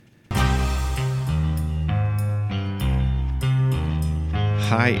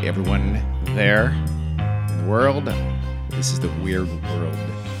Hi, everyone there in the world. This is the Weird World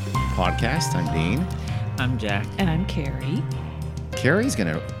podcast. I'm Dean. I'm Jack. And I'm Carrie. Carrie's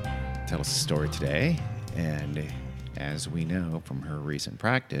going to tell us a story today. And as we know from her recent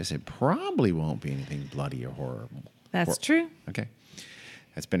practice, it probably won't be anything bloody or horrible. That's true. Okay.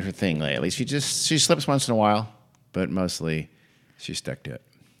 That's been her thing lately. She slips once in a while, but mostly she's stuck to it.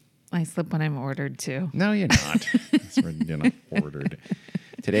 I slip when I'm ordered to. No, you're not. You're not ordered.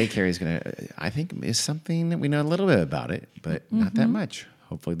 Today, Carrie's going to, I think, is something that we know a little bit about it, but not that much.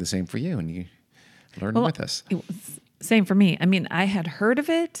 Hopefully the same for you, and you learn with us. It was same for me. I mean, I had heard of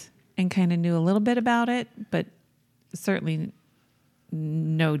it and kind of knew a little bit about it, but certainly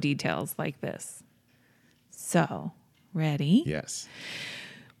no details like this. So, ready? Yes.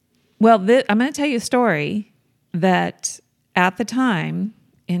 Well, I'm going to tell you a story that at the time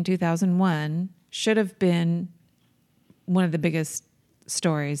in 2001 should have been one of the biggest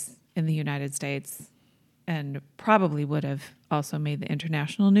stories in the United States and probably would have also made the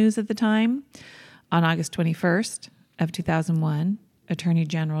international news at the time. On August 21st of 2001, Attorney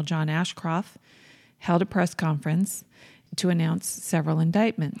General John Ashcroft held a press conference to announce several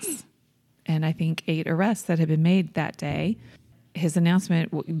indictments and I think 8 arrests that had been made that day. His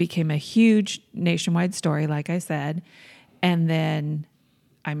announcement became a huge nationwide story, like I said, and then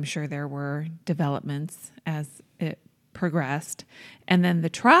I'm sure there were developments as it progressed. And then the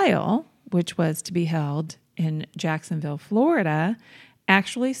trial, which was to be held in Jacksonville, Florida,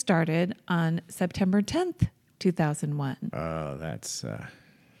 actually started on September 10th, 2001. Oh, that's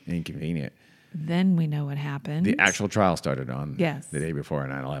inconvenient. Then we know what happened. The actual trial started on Yes. the day before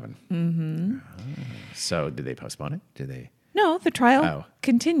 9/11. Mm-hmm. So did they postpone it? Did they? No, the trial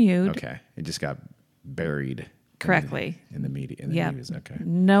continued. Okay. It just got buried. Correctly. In the media, in the Yep. news. Okay.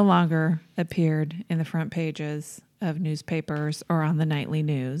 No longer appeared in the front pages of newspapers or on the nightly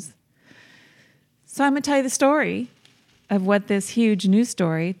news. So I'm going to tell you the story of what this huge news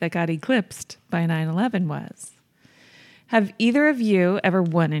story that got eclipsed by 9/11 was. Have either of you ever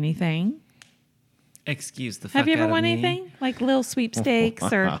won anything? Excuse the fuck Have you ever out of won me. anything? Like little sweepstakes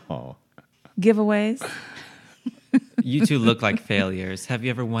or Oh. giveaways? You two look like failures. Have you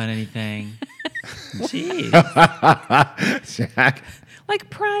ever won anything? Jeez. Jack. Like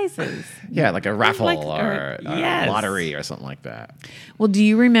prizes. Yeah, like a raffle Like- or a yes. lottery or something like that. Well, do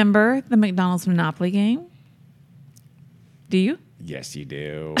you remember the McDonald's Monopoly game? Do you? Yes, you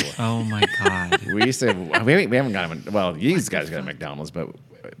do. Oh my God. We used to. We haven't got them. Well, these guys go to McDonald's, but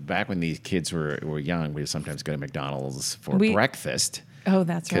back when these kids were young, we would sometimes go to McDonald's for breakfast. Oh,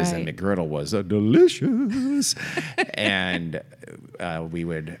 that's Because right. the McGriddle was delicious, and we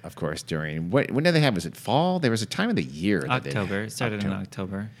would, of course, during when did they have? Was it fall? There was a time of the year. October. It started in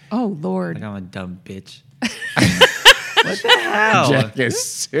October. Oh, Lord. Like I'm a dumb bitch. What the hell? Jack is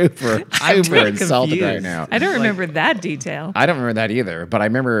super really insulted right confused. now. I don't remember that detail. I don't remember that either, but I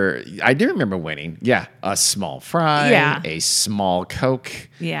do remember winning. Yeah, a small fry, Yeah. a small Coke,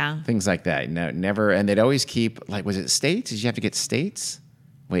 Yeah. things like that. No, never, and they'd always keep was it states? Did you have to get states?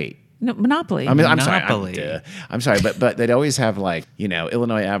 Wait, No, Monopoly. I'm Monopoly. sorry. I'm sorry, but they'd always have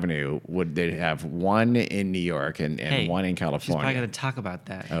Illinois Avenue. They'd have one in New York and Hey, one in She's probably California. going to talk about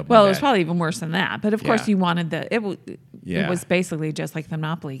that. Oh, my Well, it was bad. probably even worse than that. But of course, Yeah. you wanted Yeah. It was basically just like the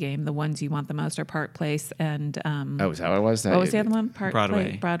Monopoly game. The ones you want the most are Park Place and Oh, is that what it was? what was the other one?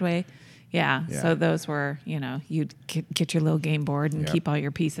 Broadway. Broadway. Yeah. Yeah. So those were, you'd get your little game board and Yeah. keep all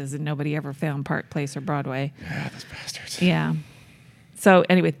your pieces, and nobody ever found Park Place or Broadway. Yeah, those bastards. Yeah. So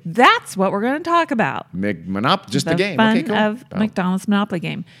anyway, that's what we're going to talk about. Just the game. Fun Okay, cool. of Oh. McDonald's Monopoly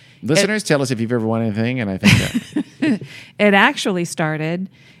game. Listeners, tell us if you've ever won anything, and I think that. It actually started,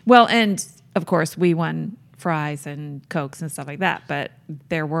 well, and of course we won fries and Cokes and stuff like that, but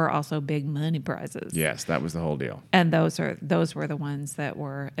there were also big money prizes. Yes, that was the whole deal. And those were the ones that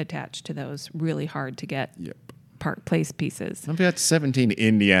were attached to those really hard to get Yep. Park Place pieces. I've got 17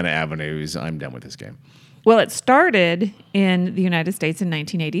 Indiana Avenues. I'm done with this game. Well, it started in the United States in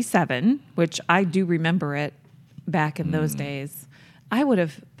 1987, which I do remember it back in those days. I would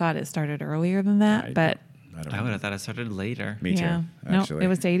have thought it started earlier than that, but I don't I know. would have thought it started later. Me too, no, actually. it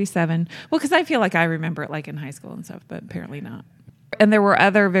was 87. Well, because I feel like I remember it like in high school and stuff, but apparently not. And there were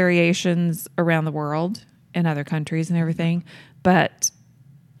other variations around the world in other countries and everything, but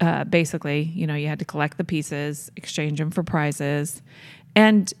basically, you had to collect the pieces, exchange them for prizes,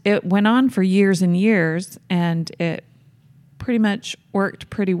 and it went on for years and years, and it pretty much worked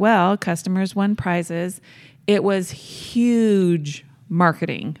pretty well. Customers won prizes. It was huge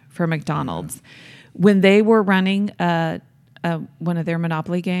marketing for McDonald's. When they were running one of their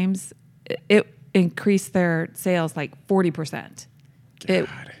Monopoly games, it increased their sales like 40%. It-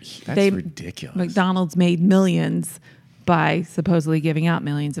 That's they- ridiculous. McDonald's made millions by supposedly giving out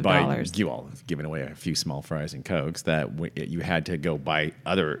millions of By dollars. you all giving away a few small fries and Cokes that you had to go buy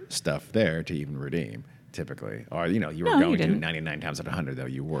other stuff there to even redeem, typically. Or, you were No, you going to didn't. 99 times out of 100, though,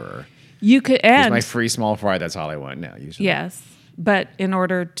 you were. You could Here's and my free small fry, that's all I want now, usually. yes, but in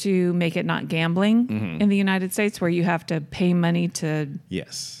order to make it not gambling Mm-hmm. in the United States, where you have to pay money to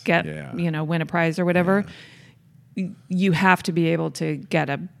Yes. get Yeah. win a prize or whatever, you have to be able to get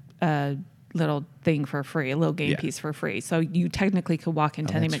a little thing for free, a little game Yeah. piece for free. So you technically could walk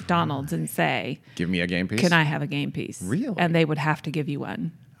into any that's McDonald's and say, Give me a game piece. "Can I have a game piece?" Really? And they would have to give you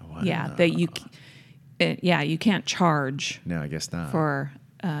one. Wow. Yeah, that you can't charge No, I guess not. for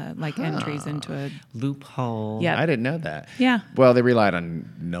like entries into a Loophole. Yeah. I didn't know that. Yeah. Well, they relied on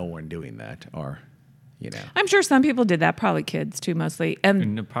no one doing that, or, I'm sure some people did that, probably kids too, mostly, and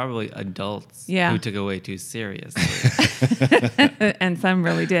And probably adults Yeah. who took it way too seriously. and some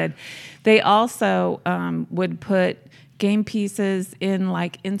really did. They also would put game pieces in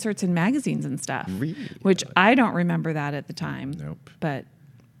like inserts in magazines and stuff, Really? which I don't remember that at the time. Nope. But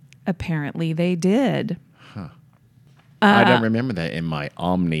apparently they did. I don't remember that in my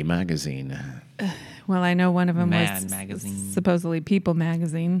Omni magazine. Well, I know one of them Mad was magazine. supposedly People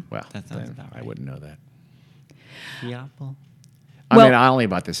magazine. Well, That sounds then about I right. wouldn't know that. Apple. I Well- mean, I only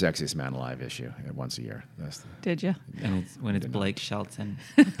bought the Sexiest Man Alive issue once a year. That's Did you? And when it's Blake Shelton.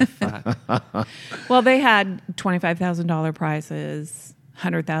 What the fuck? Well, they had $25,000 prizes,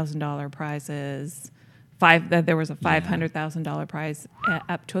 $100,000 prizes. There was a $500,000 prize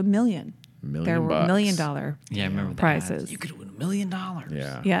up to $1 million. $1 There million were $1 million Yeah, I remember the prizes. ads. You could win $1 million.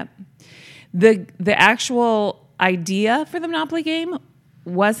 Yeah. Yeah. The actual idea for the Monopoly game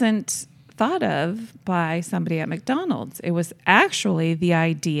wasn't thought of by somebody at McDonald's. It was actually the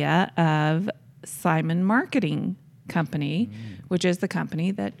idea of Simon Marketing Company, which is the company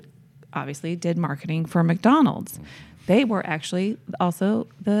that obviously did marketing for McDonald's. They were actually also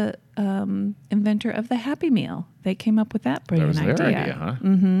the inventor of the Happy Meal. They came up with that That brilliant was their idea, huh?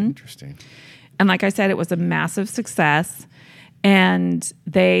 Mm-hmm. Interesting. And like I said, it was a massive success. And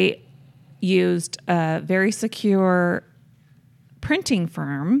they used a very secure printing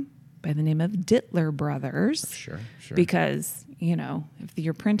firm by the name of Dittler Brothers. Sure. Because, if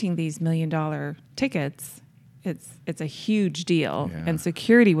you're printing these $1 million tickets, it's a huge deal. Yeah. And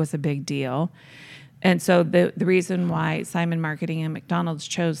security was a big deal. And so the reason why Simon Marketing and McDonald's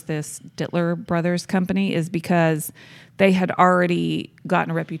chose this Dittler Brothers company is because they had already gotten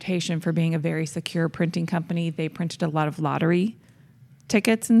a reputation for being a very secure printing company. They printed a lot of lottery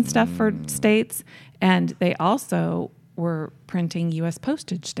tickets and stuff for states, and they also were printing U.S.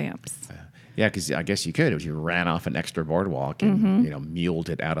 postage stamps. Yeah, because I guess you could if you ran off an extra boardwalk and muled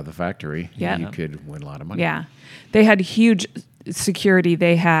it out of the factory. Yeah. You could win a lot of money. Yeah. They had huge security.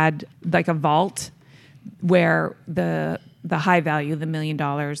 They had like a vault where the high value, the $1 million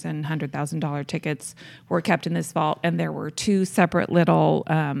and $100,000 tickets were kept in this vault. And there were two separate little,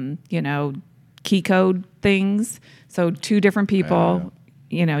 key code things. So two different people,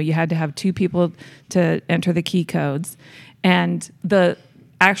 you had to have two people to enter the key codes. And the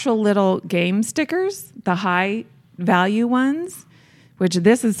actual little game stickers, the high value ones, which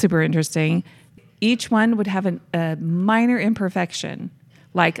this is super interesting, each one would have a minor imperfection,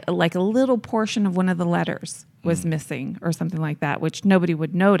 like a little portion of one of the letters was missing or something like that, which nobody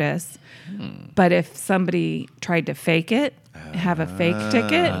would notice. But if somebody tried to fake it, have a fake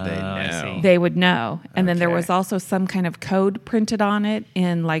ticket, I see. they would know. And then there Okay. was also some kind of code printed on it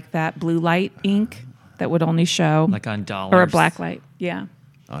in like that blue light ink that would only show Like on dollars. or a black light. Yeah.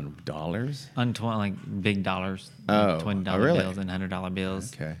 On dollars? On like big dollars. Oh, $20 really? bills and $100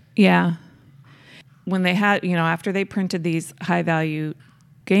 bills. Okay. Yeah. When they had, after they printed these high value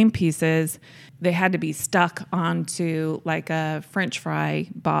game pieces, they had to be stuck onto like a French fry,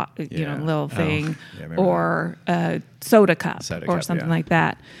 Yeah. little thing, Yeah, I remember or a soda cup Soda or cup, something yeah. like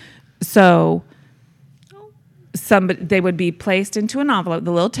that. So they would be placed into an envelope.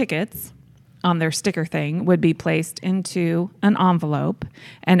 The little tickets on their sticker thing would be placed into an envelope,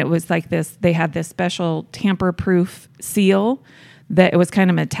 and it was like this. They had this special tamper-proof seal that it was kind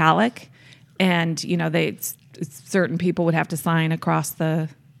of metallic, and certain people would have to sign across the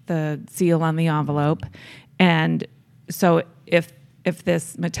seal on the envelope, and so if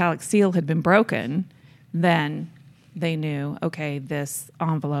this metallic seal had been broken, then they knew, okay, this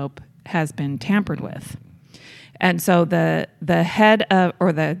envelope has been tampered with. And so the head of,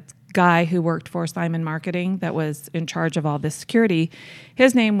 or the guy who worked for Simon Marketing that was in charge of all this security,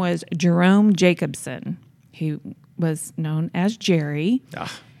 his name was Jerome Jacobson. He was known as Jerry.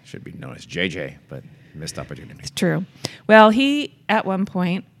 Should be known as JJ, but Missed opportunity. It's true. Well, he, at one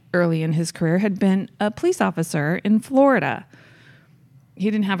point early in his career, had been a police officer in Florida. He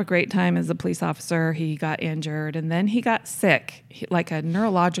didn't have a great time as a police officer. He got injured, and then he got sick, like a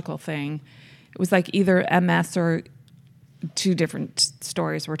neurological thing. It was like either MS or two different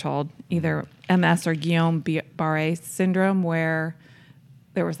stories were told, either MS or Guillain-Barré syndrome, where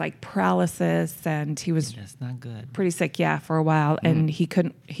there was like paralysis, and he was That's not good. pretty sick, for a while, and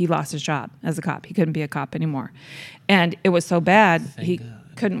he lost his job as a cop. He couldn't be a cop anymore. And it was so bad, he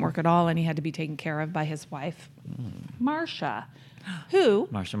couldn't work at all, and he had to be taken care of by his wife, Marcia, who,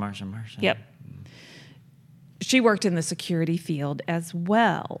 Marsha. yep, she worked in the security field as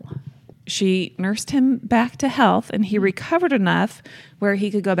well. She nursed him back to health, and he recovered enough where he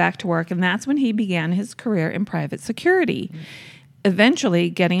could go back to work, and that's when he began his career in private security. Eventually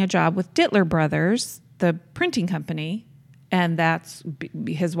getting a job with Dittler Brothers, the printing company, and that's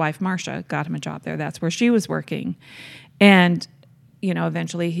his wife, Marcia, got him a job there. That's where she was working. And,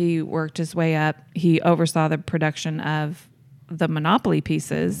 eventually he worked his way up. He oversaw the production of the Monopoly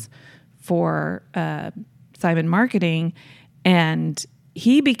pieces for Simon Marketing, and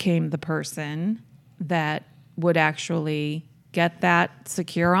he became the person that would actually get that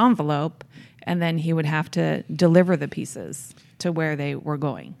secure envelope, and then he would have to deliver the pieces to where they were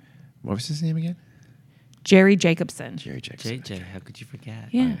going. What was his name again? Jerry Jacobson. Jerry Jackson. JJ, how could you forget?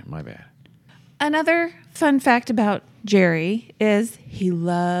 Yeah. My bad. Another fun fact about Jerry is he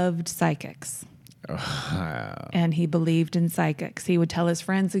loved psychics. And he believed in psychics. He would tell his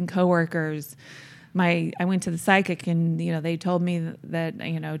friends and coworkers, I went to the psychic, and they told me that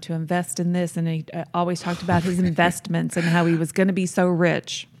to invest in this, and he always talked about his investments and how he was going to be so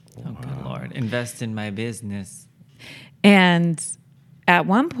rich. Oh, good Lord. Invest in my business. And at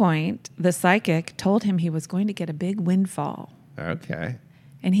one point, the psychic told him he was going to get a big windfall. Okay.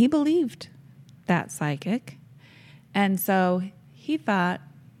 And he believed that psychic. And so he thought,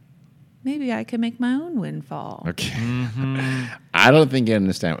 maybe I could make my own windfall. Okay. I don't think you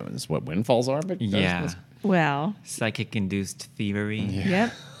understand what windfalls are, but Yeah. Well, Psychic-induced thievery.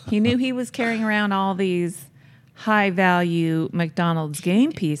 yep. He knew he was carrying around all these high-value McDonald's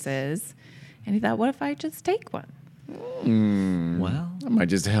game pieces. And he thought, what if I just take one? Well, I might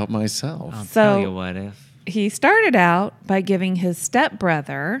just help myself. I'll So- tell you what if. He started out by giving his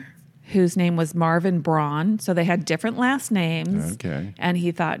stepbrother, whose name was Marvin Braun, so they had different last names. Okay. And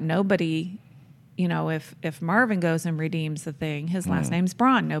he thought nobody, if Marvin goes and redeems the thing, his last name's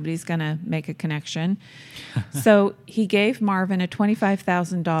Braun. Nobody's going to make a connection. So he gave Marvin a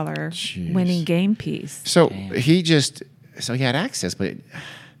 $25,000 Jeez. winning game piece. So Damn. he had access, but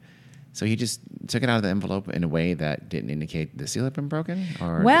so he just took it out of the envelope in a way that didn't indicate the seal had been broken,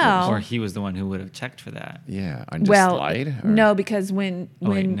 or Well- Or he was the one who would have checked for that. yeah, on just Well, slide. Or? no, because when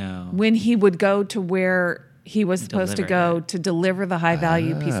he would go to where he was supposed to Deliver go it. to deliver the high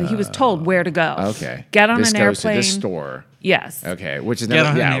value pieces, he was told where to go. Okay. Get on This an goes to airplane. this store. Yes. Okay, which is Get on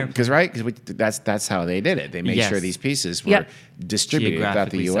never, an yeah, airplane. because that's how they did it. They made Yes. sure these pieces were Yep. distributed throughout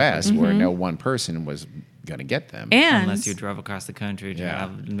the Geographically U.S., where no one person was going to get them. And Unless you drove across the country to Yeah.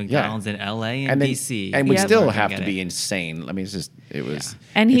 have McDonald's in LA and then, DC. and we Yeah. still Weren't have gonna to get be it. insane. I mean, it was,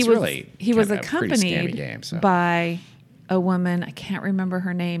 and he it's was really he was kind of a pretty scammy accompanied game, so. by a woman. I can't remember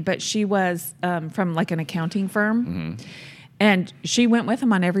her name, but she was from like an accounting firm, Mm-hmm. and she went with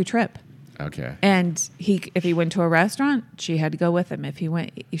him on every trip. Okay. And if he went to a restaurant, she had to go with him.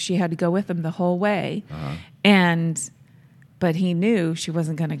 She had to go with him the whole way. But he knew she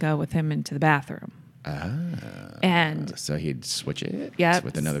wasn't going to go with him into the bathroom. And So he'd switch it Yep.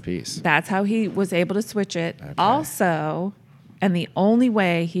 with another piece. that's how he was able to switch it. Okay. Also, and the only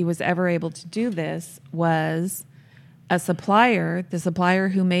way he was ever able to do this was the supplier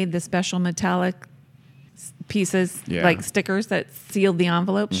who made the special metallic pieces, Yeah. like stickers that sealed the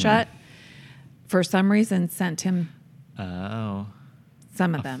envelope shut, for some reason sent him Oh.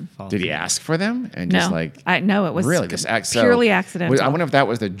 some of them. False. Did he ask for them and No, just like I know it was really this purely accidental. I wonder if that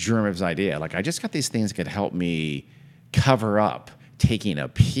was the germ of his idea. Like, I just got these things that could help me cover up taking a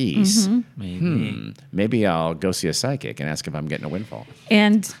piece. Maybe. Maybe I'll go see a psychic and ask if I'm getting a windfall.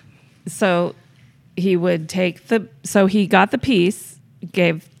 And so he would so he got the piece,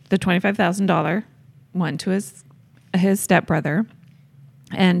 gave the $25,000 one to his stepbrother,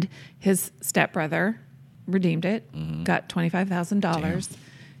 and his stepbrother redeemed it, got $25,000,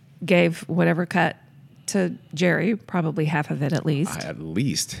 gave whatever cut to Jerry, probably half of it at least. At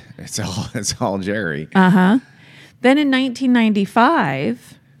least it's all Jerry. Then in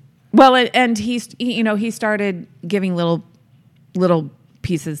 1995, and he started giving little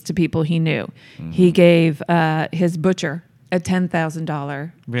pieces to people he knew. He gave his butcher a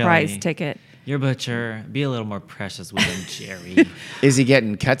 $10,000 Really? prize ticket Your butcher, be a little more precious with him, Jerry. Is he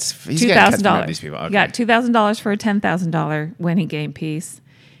getting cuts? He's getting cuts from these people. He Okay. got $2,000 for a $10,000 winning game piece.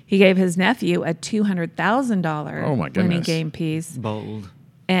 He gave his nephew a $200,000 Oh, my winning goodness. game piece, Bold.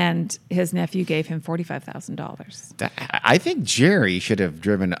 and his nephew gave him $45,000. I think Jerry should have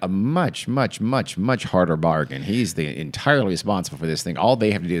driven a much, much, much, much harder bargain. He's entirely responsible for this thing. All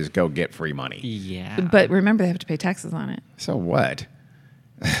they have to do is go get free money. Yeah. But remember, they have to pay taxes on it. So what?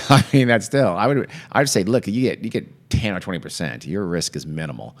 I mean, that's still. I'd say, look, you get 10 or 20%. Your risk is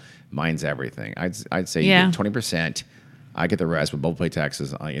minimal. Mine's everything. I'd say Yeah. you get 20%. I get the rest. We both pay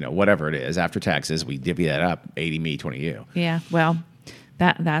taxes. Whatever it is after taxes, we divvy that up. 80 me, 20 you. Yeah, well,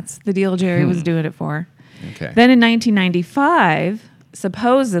 that's the deal Jerry was doing it for. Okay. Then in 1995,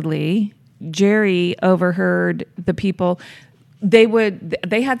 supposedly, Jerry overheard the people.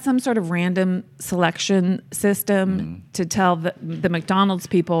 They had some sort of random selection system to tell the McDonald's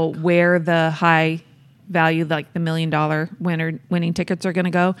people where the high value, like the $1 million winning tickets, are going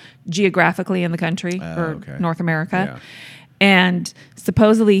to go geographically in the country or okay. North America. Yeah. And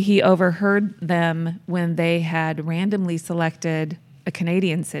supposedly he overheard them when they had randomly selected a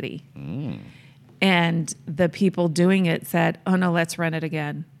Canadian city. And the people doing it said, "Oh no, let's run it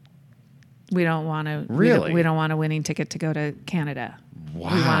again. We don't want to. Really? We don't want a winning ticket to go to Canada.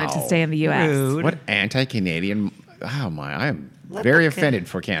 Wow. We want it to stay in the U.S." Rude. What anti-Canadian? Oh my! I am very offended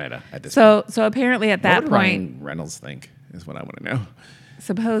for Canada at this. So apparently at point. that What would point, Ryan Reynolds think is what I want to know.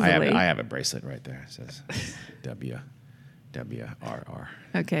 supposedly, I have a bracelet right there. It says WRR.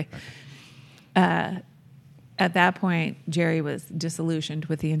 okay. At that point, Jerry was disillusioned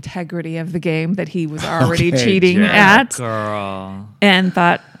with the integrity of the game that he was already Okay, cheating Jerry. at, Girl. and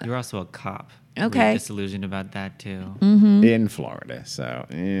thought, You're also a cop. Okay. Were you disillusioned about that too. In Florida, so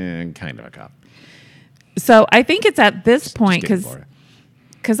kind of a cop. so I think it's at this point Just kidding,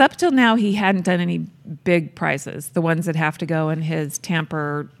 because Florida. up till now he hadn't done any big prizes, the ones that have to go in his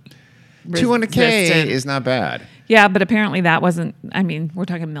tamper. 200K resistant. is not bad. Yeah, but apparently that wasn't. I mean, we're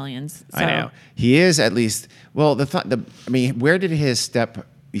talking millions. So. I know he is at least. Well, where did his step?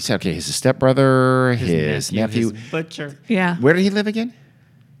 You said okay, his stepbrother, his nephew. his butcher. Yeah, Where did he live again?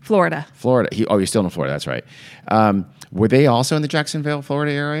 Florida. Florida. You're still in Florida. That's right. Were they also in the Jacksonville,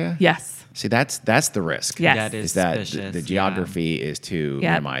 Florida area? Yes. See, that's the risk. Yes. That is Is that suspicious. the geography is too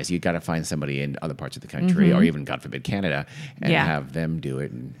Yep. minimized. You got to find somebody in other parts of the country, or even God forbid Canada, and Yeah. have them do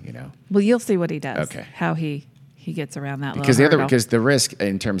it. And Well, you'll see what he does. Okay. How he gets around that. because little hurdle. because the risk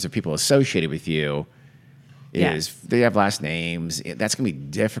in terms of people associated with you is Yes. they have last names. That's going to be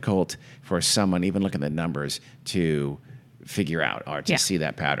difficult for someone, even looking at the numbers, to figure out or to Yeah. see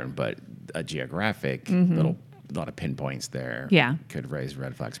that pattern. But a geographic lot of pinpoints there, Yeah. could raise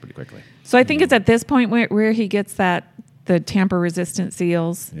red flags pretty quickly. So I think it's at this point where he gets the tamper resistant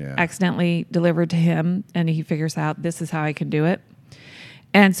seals Yeah. accidentally delivered to him, and he figures out this is how I can do it.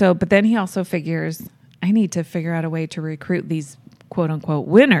 And so, but then he also figures I need to figure out a way to recruit these quote unquote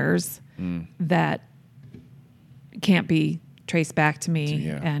winners that can't be traced back to me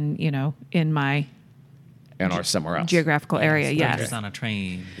Yeah. and in my And or somewhere else. geographical area. Yes. Strangers on a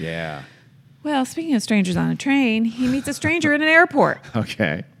train. Yeah. Well, speaking of strangers on a train, he meets a stranger in an airport.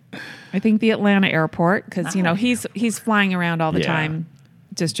 Okay. I think the Atlanta airport, because he's flying around all the Yeah. time,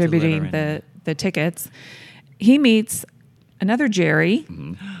 distributing Delivering. the tickets. He meets another Jerry,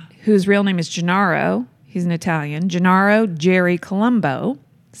 whose real name is Gennaro. He's an Italian. Gennaro Jerry Colombo,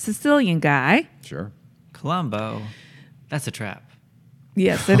 Sicilian guy. Sure. Columbo. That's a trap.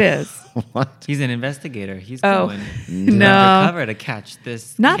 Yes, it is. What? He's an investigator. He's Oh, going no. undercover to catch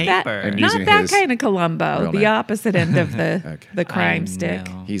this Not caper. And not using that his kind of Colombo. real The name. opposite end of the Okay. the crime I stick.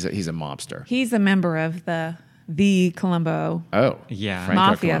 know. He's a mobster. He's a member of the Colombo. Oh. Yeah. Franco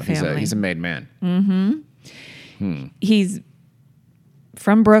Mafia Colombo. family. He's a made man. He's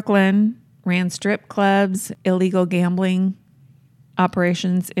from Brooklyn, ran strip clubs, illegal gambling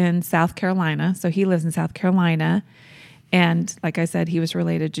operations in South Carolina. So he lives in South Carolina. And like I said, he was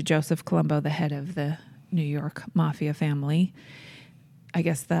related to Joseph Colombo, the head of the New York mafia family. I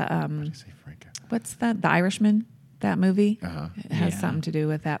guess Say Franco. what's that? The Irishman, that movie? Uh-huh. It has Yeah. something to do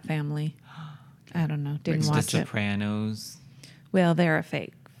with that family. I don't know. Didn't Makes The watch it. Sopranos. Well, they're a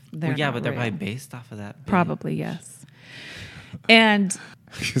fake. Well, yeah, not but they're real. probably based off of that. big- Probably, yes. And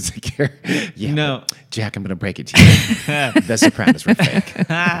He's like, yeah, No. Jack, I'm going to break it to you. The Sopranos were fake.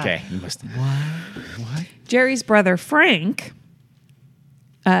 Okay. You must. What? Jerry's brother, Frank,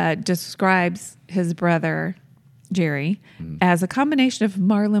 describes his brother Jerry as a combination of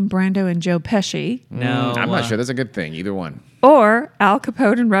Marlon Brando and Joe Pesci, No, I'm not sure that's a good thing. Either one. or Al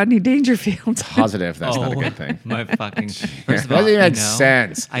Capone and Rodney Dangerfield. Positive. That's not a good thing. My fucking. First of Doesn't all, even you make know,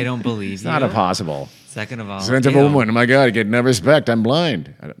 sense. I don't believe It's you. not impossible. Second of all, Sense of a woman. Oh my God, I get no respect. I'm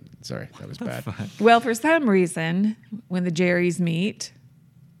blind. Sorry, that was bad. Well, for some reason, when the Jerrys meet,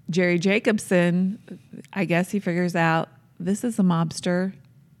 Jerry Jacobson, I guess he figures out this is a mobster.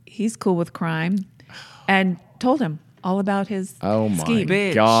 He's cool with crime, and told him all about his Oh my scheme.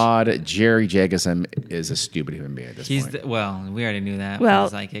 Bitch. God, Jerry Jacobson is a stupid human being at this He's point. well, we already knew that Well,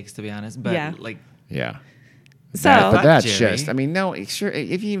 from psychics, to be honest. But yeah. like, Yeah. So, But that's Jerry. just, I mean, no, sure.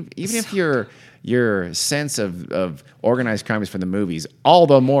 If your sense of organized crime is from the movies, all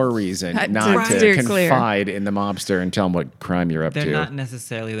the more reason not to steer clear. confide in the mobster and tell him what crime you're up they're to. not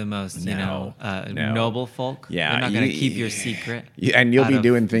necessarily the most, No. noble folk. Yeah, they're not going to you- keep your secret. And you'll out be of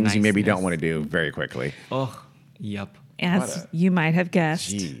doing things you maybe don't niceness. want to do very quickly. Oh, yep. as you might have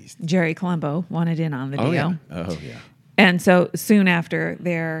guessed, Jeez. Jerry Colombo wanted in on the deal. Oh yeah. Oh yeah. And so soon after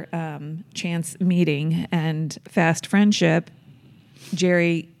their chance meeting and fast friendship,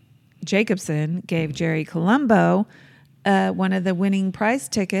 Jerry Jacobson gave Jerry Colombo one of the winning prize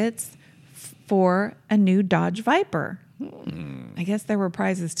tickets for a new Dodge Viper. I guess there were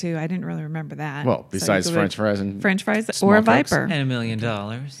prizes too. I didn't really remember that. Well, So besides you could- French fries and French fries small or a trucks. Viper. And $1 million.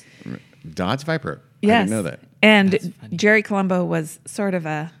 Dodge Viper. Yes. I didn't know that. And That's funny. Jerry Colombo was sort of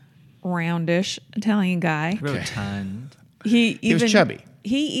a roundish Italian guy. Rotund. He was chubby.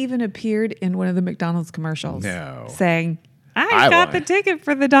 He even appeared in one of the McDonald's commercials. No. Saying, I I got want the it." ticket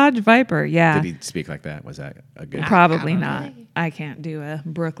for the Dodge Viper. Yeah. Did he speak like that? Was that a good? Probably not. I can't do a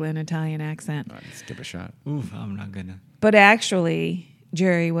Brooklyn Italian accent. Let's give it a shot. Oof, I'm not gonna. But actually,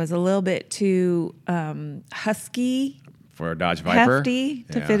 Jerry was a little bit too husky, For a Dodge Viper. hefty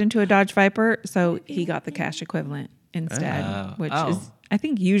to Yeah. fit into a Dodge Viper. So he got the cash equivalent instead, Oh. which Oh. is, I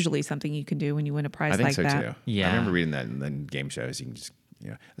think, usually something you can do when you win a prize I think like so that. too. Yeah. I remember reading that in then game shows. You can just,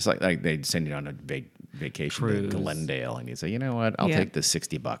 it's like they'd send you on a vacation to Cruise. Glendale, and you say, you know what, I'll Yeah. take the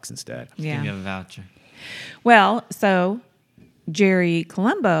 $60 instead. Yeah. Give me a voucher. Well, so Jerry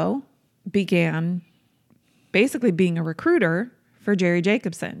Colombo began basically being a recruiter for Jerry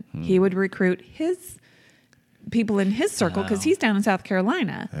Jacobson. He would recruit his people in his circle because he's down in South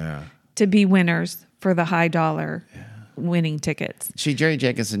Carolina Yeah. to be winners for the high dollar winning tickets. See, Jerry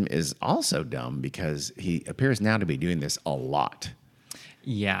Jacobson is also dumb because he appears now to be doing this a lot,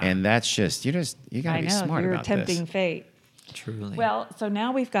 Yeah. and that's just you got to be smart you're about tempting this. fate. truly. Well, so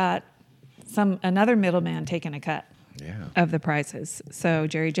now we've got another middleman taking a cut Yeah. of the prizes. So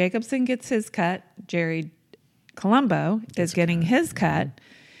Jerry Jacobson gets his cut. Jerry Colombo is getting his cut.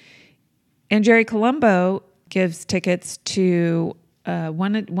 And Jerry Colombo gives tickets to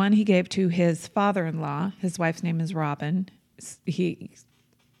one he gave to his father-in-law. His wife's name is Robin. He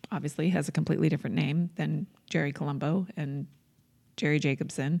obviously has a completely different name than Jerry Colombo and Jerry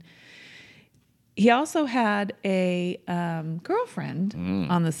Jacobson. He also had a girlfriend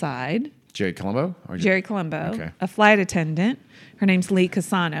on the side. Jerry Colombo? Or Jerry Colombo, Okay. a flight attendant. Her name's Lee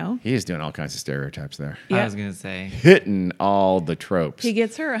Casano. He is doing all kinds of stereotypes there. I Yeah. was gonna say. Hitting all the tropes. He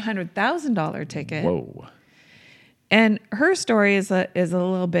gets her a $100,000 ticket. Whoa. And her story is a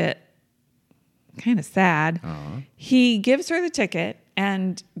little bit kind of sad. He gives her the ticket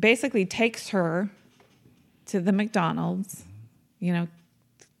and basically takes her to the McDonald's,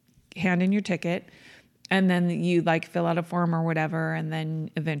 hand in your ticket, and then you fill out a form or whatever, and then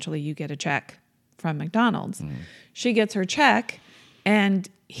eventually you get a check from McDonald's. She gets her check, and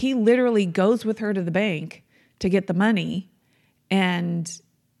he literally goes with her to the bank to get the money, and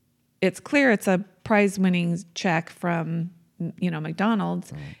it's clear it's a prize winning check from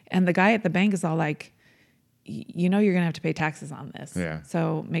McDonald's, and the guy at the bank is all like, you're gonna have to pay taxes on this, Yeah.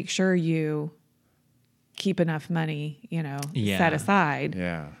 so make sure you keep enough money Yeah. set aside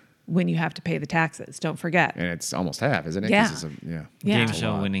Yeah. when you have to pay the taxes. Don't forget. And it's almost half, isn't it? Yeah. 'Cause it's Yeah. Game It's a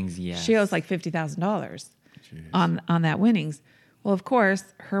show lot. winnings, yes. She owes like $50,000 on that winnings. Well, of course,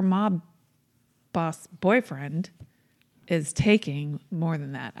 her mob boss boyfriend is taking more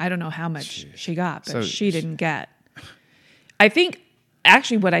than that. I don't know how much she got, but So she didn't get. I think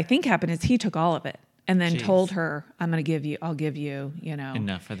actually what I think happened is he took all of it and then Jeez. told her, I'll give you,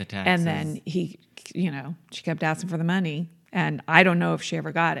 enough for the taxes. and then he, she kept asking for the money, and I don't know if she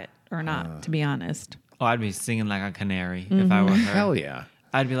ever got it or not, to be honest. Oh, I'd be singing like a canary if I were her. Hell yeah.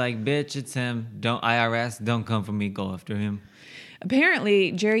 I'd be like, bitch, it's him. Don't IRS, don't come for me, go after him.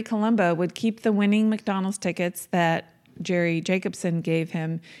 Apparently, Jerry Colombo would keep the winning McDonald's tickets that Jerry Jacobson gave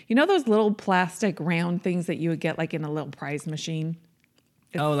him. You know those little plastic round things that you would get like in a little prize machine?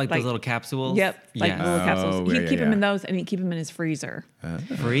 Oh, like those little capsules? Yep, like Yes. little capsules. yeah, He'd keep yeah. them in those, and he'd keep them in his freezer.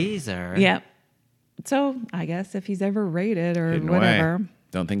 Freezer? Yep. So I guess if he's ever raided or Hidden whatever, away.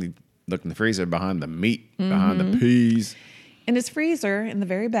 Don't think they look in the freezer behind the meat, behind the peas. in his freezer in the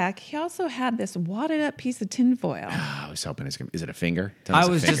very back, he also had this wadded up piece of tinfoil. I was hoping is it a finger? Tell I us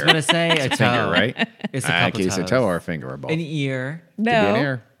a was just finger. going to say a toe. finger, right? It's a couple Okay, it's a toes. toe or a finger or both. An ear. be an No,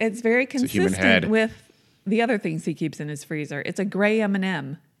 ear. it's very a human head. consistent with the other things he keeps in his freezer. It's a gray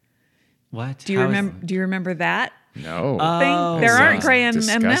M&M. What? Do you How is- remember? Do you remember that No. thing? There aren't Sounds gray M&Ms,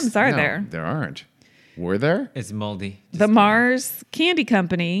 disgust- are no, there? There aren't. Were there? It's moldy. The Mars Candy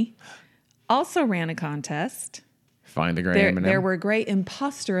Company also ran a contest. Find the gray There, M&M. there were gray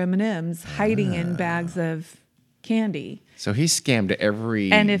imposter M&Ms hiding in bags of candy. So he scammed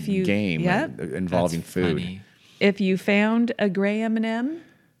every And if you- game yep. involving That's food. funny. If you found a gray M&M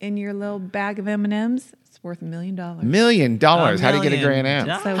in your little bag of M&Ms, it's worth $1 million. $1 million. How do you get a gray M&M?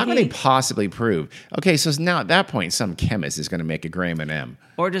 $1 So How can he- they possibly prove? Okay, so now at that point, some chemist is going to make a gray M&M.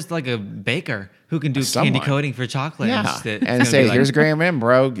 Or just like a baker who can do Someone. candy coating for chocolate. Yeah, just- it's and gonna say, be like- "Here's a gray M&M,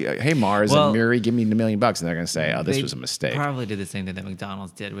 bro. Hey, Mars Well, and Murray, give me $1 million," and they're going to say, "Oh, this They was a mistake." Probably did the same thing that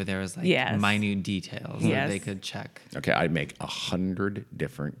McDonald's did, where there was like Yes. minute details that Yes. they could check. Okay, I'd make 100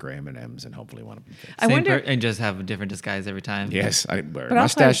 different gray M&Ms, and hopefully one of them fits. I wonder. and just have a different disguise every time. Yes, I wear a But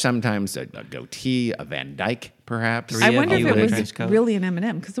also- mustache sometimes, a goatee, a Van Dyke, perhaps. Three I of wonder you if in it a was trench coat. really an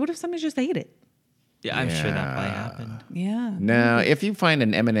M&M. Because what if somebody just ate it? Yeah, I'm sure that probably Yeah. happened. Yeah. No, if you find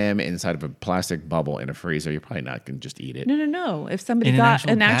an M&M inside of a plastic bubble in a freezer, you're probably not going to just eat it. No. If somebody In an got actual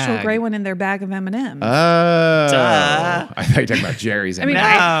an actual bag. gray one in their bag of M&Ms. Oh, I thought you were talking about Jerry's. I mean,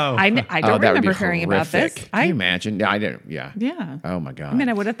 M&Ms. I don't Oh, that would be remember hearing about this. horrific. Can you imagine? Yeah, I didn't. Yeah. Yeah. Oh my god. I mean,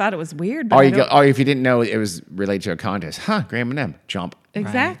 I would have thought it was weird. But Or I you go, don't- or if you didn't know it was related to a contest, gray M&M, jump,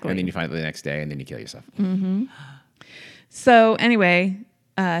 exactly. and then you find it the next day, and then you kill yourself. So anyway,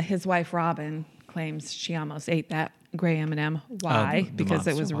 his wife Robin claims she almost ate that gray M&M. Why? the Because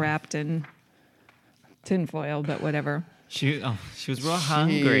it monster was wife. wrapped in tinfoil, but whatever. She was real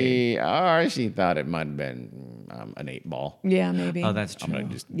hungry. She thought it might have been an 8-ball. Yeah, maybe. Oh, that's I'm true.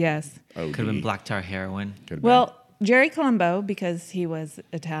 gonna just yes. OD. Could have been black tar heroin. Could have Well, Jerry Colombo, because he was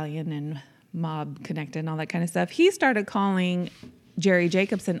Italian and mob connected and all that kind of stuff, he started calling Jerry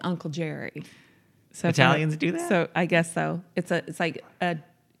Jacobson Uncle Jerry. So Italians do that? So I guess so. It's like a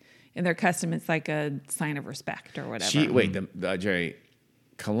in their custom. It's like a sign of respect or whatever. wait, the Jerry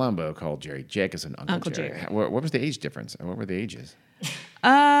Colombo called Jerry Jacobson Uncle Jerry. Jerry. What was the age difference? What were the ages?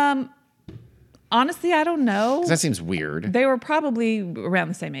 Honestly, I don't know. 'Cause that seems weird. They were probably around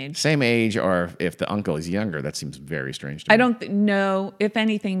the same age. Same age, or if the uncle is younger, that seems very strange to me. I don't know. If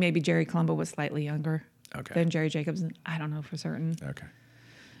anything, maybe Jerry Colombo was slightly younger Okay. than Jerry Jacobson. I don't know for certain. Okay.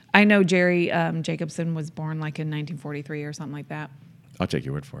 I know Jerry Jacobson was born like in 1943 or something like that. I'll take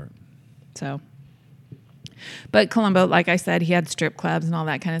your word for it. So, but Colombo, like I said, he had strip clubs and all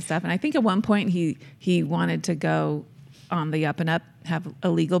that kind of stuff. And I think at one point he wanted to go on the up and up, have a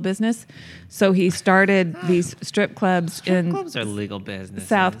legal business. So he started these strip clubs in Clubs are legal business.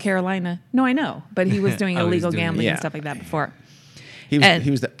 South Carolina. No, I know, but he was doing Oh, he was illegal doing- gambling yeah. and stuff like that before. He was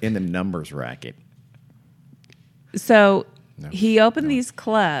And- in the numbers racket. So No. he opened these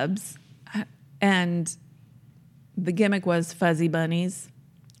clubs, and the gimmick was fuzzy bunnies,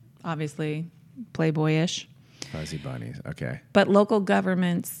 obviously Playboyish. Fuzzy bunnies. Okay. But local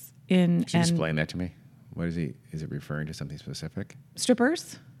governments Could you and explain that to me? What is he? Is it referring to something specific?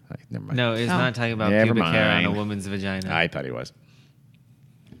 strippers. Never mind. No, it's Oh. not talking about Never pubic hair on a mind. woman's vagina. I thought he was.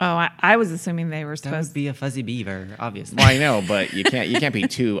 Oh, I was assuming they were that supposed would be a fuzzy beaver, obviously. Well, I know, but you can't be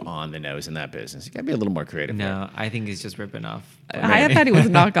too on the nose in that business. You got to be a little more creative. No, I think he's just ripping off. I thought he was a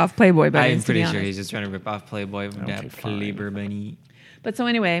knockoff Playboy, but I'm to be pretty sure honest. he's just trying to rip off Playboy with Okay, that fine. Playboy bunny. But so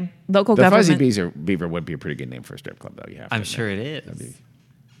anyway, local The government. fuzzy beaver would be a pretty good name for a strip club, though. You have. To I'm admit. sure it That'd is. be-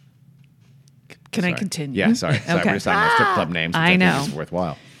 Can I sorry. continue? Yeah, sorry. We're Okay. just talking about strip club names. Which I think know. is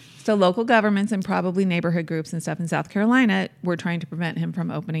worthwhile. So local governments and probably neighborhood groups and stuff in South Carolina were trying to prevent him from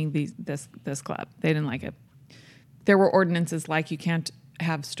opening this club. They didn't like it. There were ordinances like you can't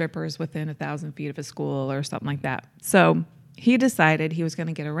have strippers within 1,000 feet of a school or something like that. So he decided he was going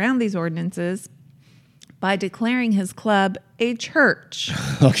to get around these ordinances by declaring his club a church,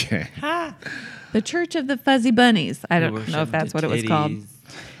 Okay. the Church of the Fuzzy Bunnies. I don't Worship know if that's the what it was called. titties.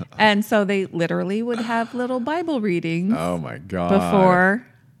 And so they literally would have little Bible readings Oh my god. before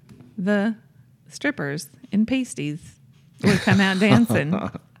the strippers in pasties would come out dancing.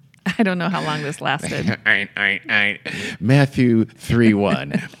 I don't know how long this lasted. Matthew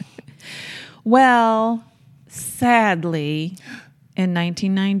 3:1. Well, sadly, in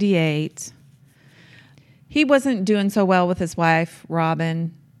 1998, he wasn't doing so well with his wife,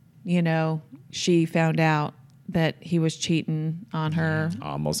 Robin. You know, she found out that he was cheating on her,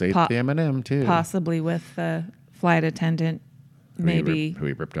 Almost ate Po- the M&M too. possibly with the flight attendant. Maybe who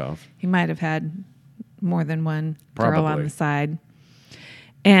he ripped off. he might have had more than one girl on Probably. the side.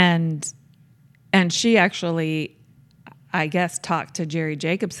 And she actually, I guess, talked to Jerry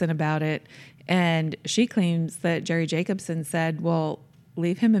Jacobson about it. And she claims that Jerry Jacobson said, well,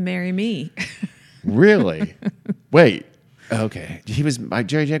 leave him and marry me. Really? Wait. Okay.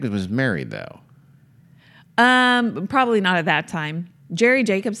 Jerry Jacobs was married though. Probably not at that time. Jerry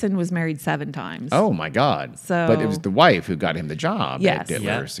Jacobson was married 7 times. Oh my God. So- but it was the wife who got him the job Yes. at Dittler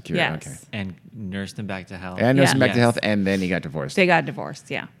Yep. Security. Yes. Okay. And nursed him back to health. And nursed him Yeah. back to Yes. health, and then he got divorced. They got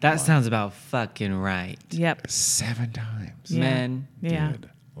divorced, yeah. That sounds about fucking right. Yep. 7 times. Yeah. Man. Yeah.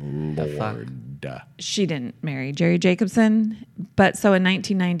 Good fuck? Lord. She didn't marry Jerry Jacobson. But so in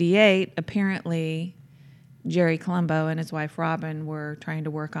 1998, apparently Jerry Colombo and his wife Robin were trying to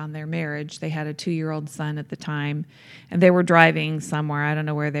work on their marriage. They had a 2-year-old son at the time, and they were driving somewhere. I don't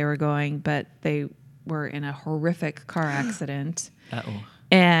know where they were going, but they were in a horrific car accident, Uh-oh.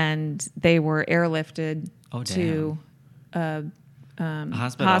 and they were airlifted Oh, to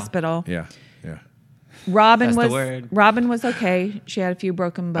Hospital. hospital. Yeah. Yeah. Robin That's the word. Robin was okay. She had a few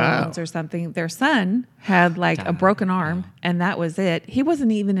broken bones Oh. or something. Their son had like a Died. broken arm, and that was it. He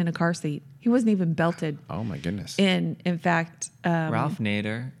wasn't even in a car seat. He wasn't even belted. Oh my goodness. In fact, Ralph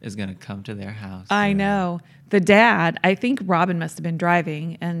Nader is going to come to their house. I know the dad. I think Robin must have been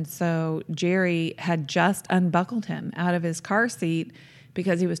driving, and so Jerry had just unbuckled him out of his car seat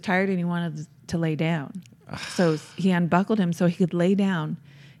because he was tired and he wanted to lay down. So he unbuckled him so he could lay down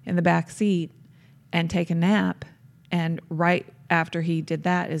in the back seat and take a nap. And right after he did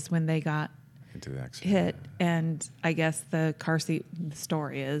that is when they got Into the accident. hit. And I guess the car seat, the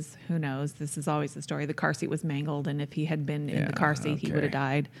story is, who knows? This is always the story. The car seat was mangled, and if he had been in the car seat, he okay. would have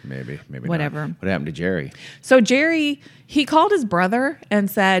died. Maybe Whatever. not. What happened to Jerry? So Jerry, he called his brother and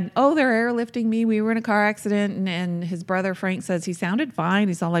said, oh, they're airlifting me. We were in a car accident. And his brother, Frank, says he sounded fine.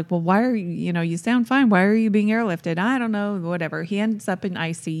 He's all like, well, why are you, you sound fine. Why are you being airlifted? I don't know, whatever. He ends up in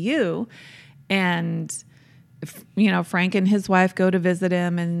ICU. And, Frank and his wife go to visit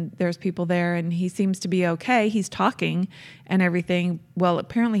him, and there's people there, and he seems to be okay. He's talking and everything. Well,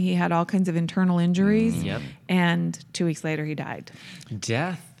 apparently he had all kinds of internal injuries. Yep. And 2 weeks later, he died.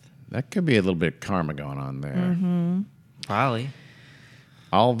 Death. That could be a little bit of karma going on there. Mm-hmm. Probably.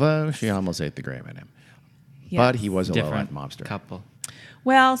 Although she almost ate the gray M&M. Yes. But he was a Different low-life mobster. couple.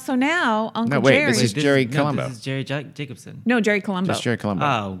 Well, so now Uncle No, wait, Jerry. this is Jerry Colombo. This is Jerry Jacobson. No, Jerry Colombo. Just Jerry Colombo.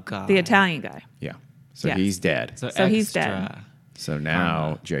 Oh, God. The Italian guy. Yeah. So Yeah. he's dead. So he's dead. extra. So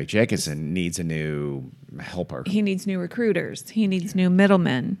now Jerry Jacobson needs a new helper. He needs new recruiters. He needs new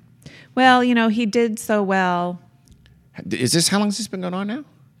middlemen. Well, he did so well. Is this how long has this been going on now?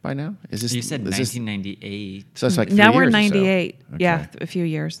 By now? Is this You said is this- 1998. So it's like 3 Now we're years or so. 98. Yeah, Okay. a few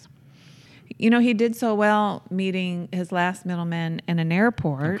years. He did so well meeting his last middleman in an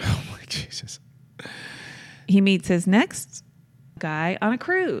airport. Oh my Jesus. He meets his next guy on a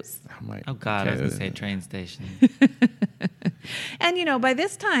cruise. Oh my. Oh, God. I was okay. going to say train station. And, by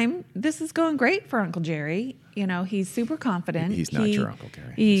this time, this is going great for Uncle Jerry. He's super confident. He's not your Uncle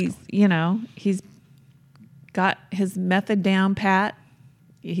Jerry. He's he's got his method down pat.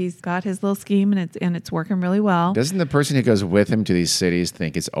 He's got his little scheme, and it's working really well. Doesn't the person who goes with him to these cities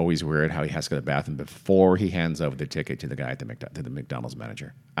think it's always weird how he has to go to the bathroom before he hands over the ticket to the guy at to the McDonald's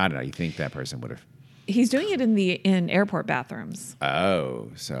manager? I don't know. You think that person would have? He's doing it in airport bathrooms. Oh,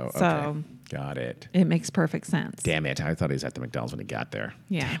 so okay. Got it. It makes perfect sense. Damn it! I thought he was at the McDonald's when he got there.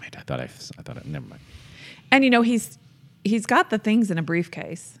 Yeah. Damn it! I thought. Never mind. And he's got the things in a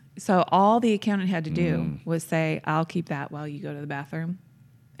briefcase. So all the accountant had to do was say, "I'll keep that while you go to the bathroom,"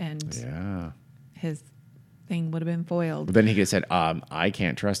 and Yeah. his thing would have been foiled. But then he could have said, I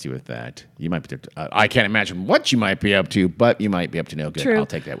can't trust you with that. You might be. I can't imagine what you might be up to, but you might be up to no good. True. I'll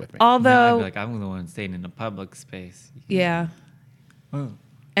take that with me. No, I'd Although, be like, I'm the one staying in a public space. yeah, Oh.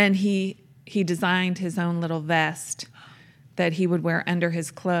 and he designed his own little vest that he would wear under his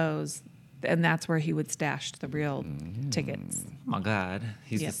clothes, and that's where he would stash the real tickets. Oh, my God.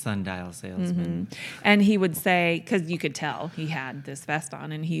 He's Yeah. the sundial salesman. And he would say, because you could tell he had this vest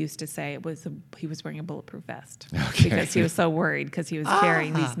on, and he used to say he was wearing a bulletproof vest because he was so worried because he was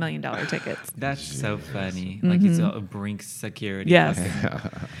carrying these $1 million tickets. That's so funny. Like he's a Brinks security. Yes.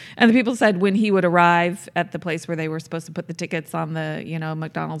 fucking- And the people said when he would arrive at the place where they were supposed to put the tickets on the,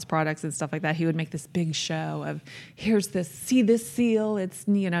 McDonald's products and stuff like that, he would make this big show of, see this seal. It's,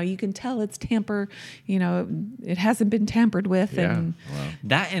 you can tell it's it hasn't been tampered with. with. Yeah. And Wow.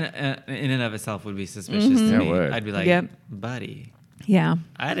 That in and of itself would be suspicious to Yeah, it me. would. I'd be like, Yep. buddy, yeah.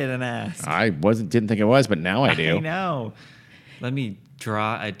 I didn't ask. Didn't think it was, but now I do. I know. Let me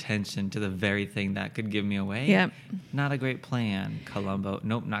draw attention to the very thing that could give me away. Yep. Not a great plan, Columbo.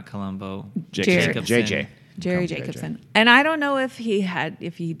 Nope, not Columbo. Jerry. JJ. Jerry Come, Jacobson. And I don't know if he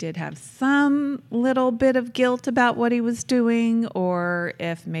did have some little bit of guilt about what he was doing, or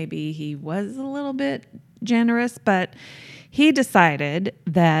if maybe he was a little bit generous, but he decided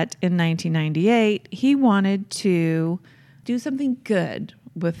that in 1998 he wanted to do something good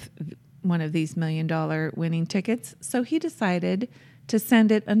with one of these $1 million winning tickets. So he decided to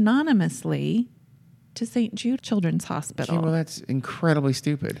send it anonymously to St. Jude Children's Hospital. Okay, well, that's incredibly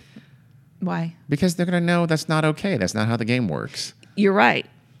stupid. Why? Because they're going to know that's not okay. That's not how the game works. You're right,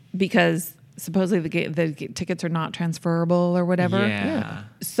 because supposedly the tickets are not transferable or whatever. Yeah.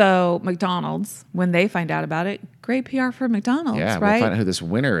 So McDonald's, when they find out about it, great PR for McDonald's, Yeah, we'll right? find out who this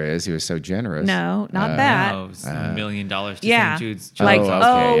winner is. He was so generous. No, not that. No, it's $1 million to Yeah, St. Jude's. like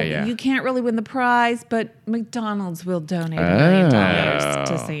okay, yeah. you can't really win the prize, but McDonald's will donate $1 million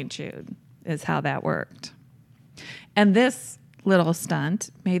to Oh. St. Jude. Is how that worked. And this little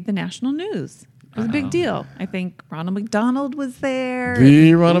stunt made the national news. It was a big deal. I think Ronald McDonald was there.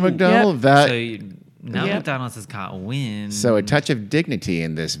 The Ronald McDonald. Yep. So now Yep. McDonald's has got wind. So a touch of dignity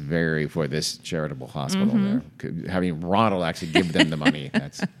in this for this charitable hospital Mm-hmm. there. Having Ronald actually give them the money.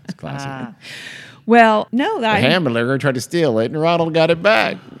 That's classic. Well, no, The hamburger tried to steal it, and Ronald got it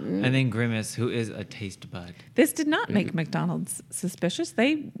back. And then Grimace, who is a taste bud. this did not make McDonald's suspicious.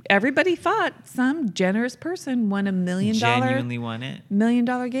 Everybody thought some generous person won $1 million Genuinely won it. $1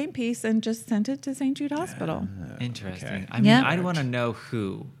 million game piece and just sent it to St. Jude Hospital. Interesting. okay. I mean, Yeah. I'd want to know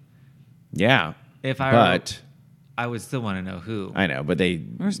who. Yeah. If I But I would still want to know who. I know, but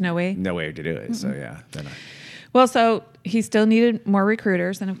There's no way. no way to do it. So yeah, they're not. Well, so he still needed more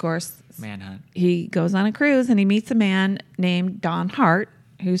recruiters, and of course, Manhunt. he goes on a cruise and he meets a man named Don Hart,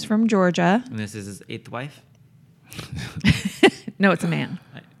 who's from Georgia. And this is his 8th wife. No, it's a man.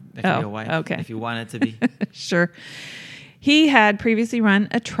 That could be Oh, a wife. okay. If you want it to be. Sure. He had previously run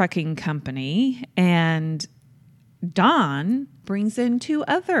a trucking company, and Don brings in 2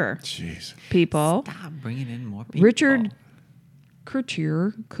 other Jeez. people. Stop bringing in more people. Richard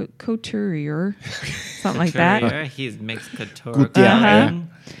Couturier, something like that, Couturier, he's mixed couture. Gautier. Uh-huh.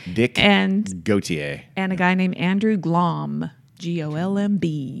 Dick and Gautier. a guy named Andrew Glom,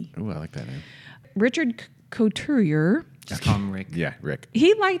 Golmb. Ooh, I like that name. Richard Couturier, Just call him Rick. Yeah, Rick.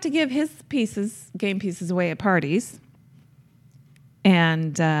 he liked to give his game pieces away at parties.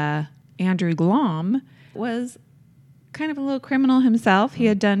 And Andrew Glom was kind of a little criminal himself. He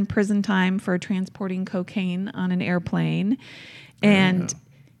had done prison time for transporting cocaine on an airplane. And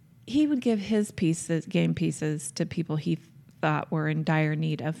he would give his game pieces to people he thought were in dire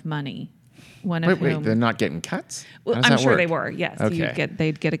need of money. One of Wait, whom, they're not getting cuts? well, How does I'm that sure work? they were. Yes, Okay.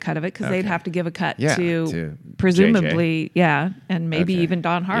 they'd get a cut of it because they'd Okay. have to give a cut Yeah, to to presumably, and maybe Okay. even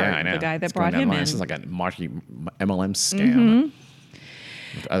Don Hart, Yeah, I know. the guy that It's going brought down him the line. in. This is like a MLM scam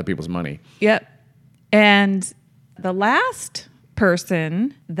with other people's money. Yep. And the last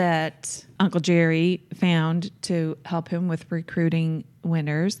person that Uncle Jerry found to help him with recruiting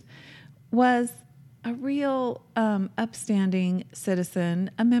winners was a real upstanding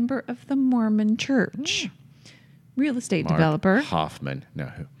citizen, a member of the Mormon Church, real estate Mark developer, Hoffman. No,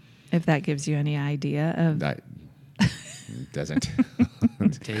 who? if that gives you any idea of. That doesn't.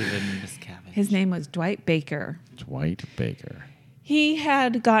 David Miscavige. His name was Dwight Baker. Dwight Baker. He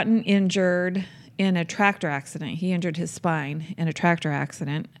had gotten injured in a tractor accident. He injured his spine in a tractor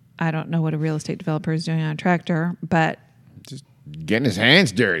accident. I don't know what a real estate developer is doing on a tractor, but Just getting his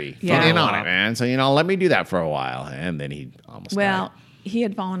hands dirty. Yeah. Get in on it, man. So, let me do that for a while. And then he almost died. he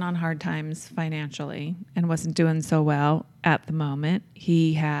had fallen on hard times financially and wasn't doing so well at the moment.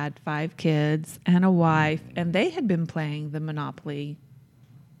 He had 5 kids and a wife, and they had been playing the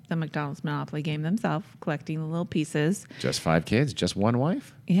McDonald's Monopoly game themselves, collecting the little pieces. Just 5 kids, just 1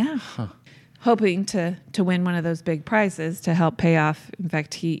 wife? Yeah. Hoping to win one of those big prizes to help pay off. In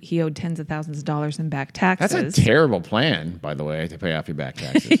fact, he owed tens of thousands of dollars in back taxes. That's a terrible plan, by the way, to pay off your back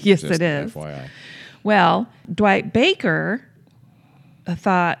taxes. Yes, Just it is. FYI. Well, Dwight Baker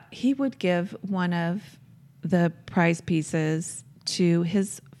thought he would give one of the prize pieces to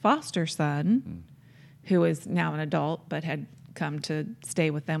his foster son, who is now an adult but had come to stay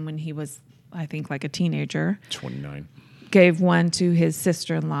with them when he was, I think, like a teenager. 29. Gave one to his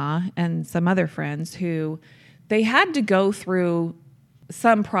sister-in-law and some other friends who they had to go through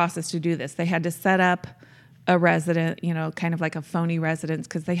some process to do this. They had to set up a resident, kind of like a phony residence,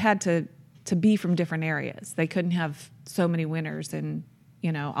 because they had to to be from different areas. They couldn't have so many winners, and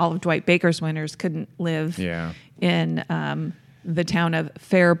all of Dwight Baker's winners couldn't live in the town of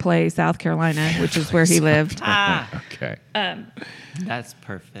Fairplay, South Carolina, which is where he lived. Okay. That's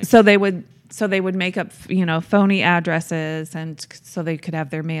perfect. So they would make up, phony addresses, and so they could have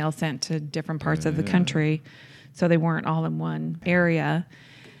their mail sent to different parts of the country, so they weren't all in one area.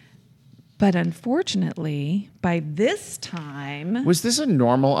 But unfortunately, by this time, Was this a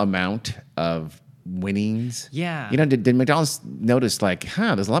normal amount of winnings? Yeah. Did McDonald's notice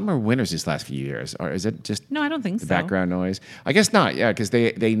there's a lot more winners these last few years, or is it just no, I don't think the so. background noise? I guess not. Yeah, because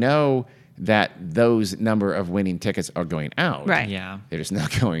they know that those number of winning tickets are going out. Right. Yeah. They're just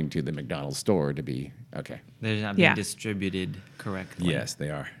not going to the McDonald's store to be okay. They're not being Yeah. distributed correctly. Yes,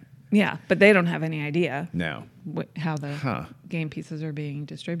 they are. Yeah, but they don't have any idea No. how the game pieces are being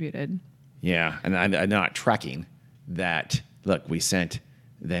distributed. Yeah, and I'm not tracking that. Look, we sent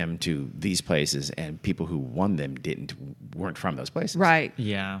them to these places, and people who won them weren't from those places. Right.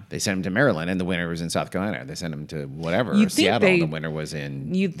 Yeah. They sent them to Maryland, and the winner was in South Carolina. They sent them to whatever, You'd think Seattle, and they- the winner was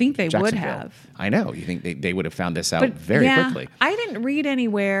in You'd think they would Jacksonville. have. I know. You think they would have found this out very yeah, quickly. I didn't read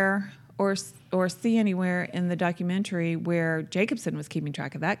anywhere or see anywhere in the documentary where Jacobson was keeping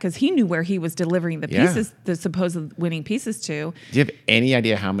track of that, because he knew where he was delivering the Yeah. pieces, the supposed winning pieces to. Do you have any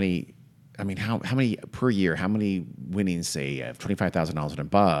idea how many? I mean, how many per year? How many winnings, say, $25,000 and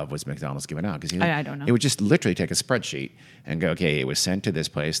above, was McDonald's giving out? Because I don't know. It would just literally take a spreadsheet and go, okay, it was sent to this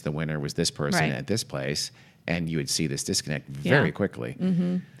place. The winner was this person Right. at this place, and you would see this disconnect very Yeah. quickly.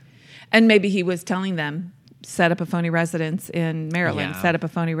 And maybe he was telling them, set up a phony residence in Maryland, Yeah. set up a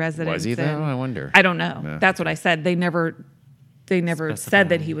phony residence. Was he though? in- I wonder. I don't know. Yeah. That's what I said. They never said Specify.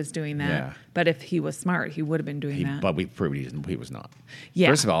 that he was doing that. Yeah. But if he was smart, he would have been doing that. But we proved he was not. Yeah.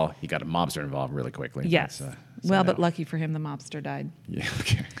 First of all, he got a mobster involved really quickly. Yes. That's, Well, no. but lucky for him, the mobster died. Yeah.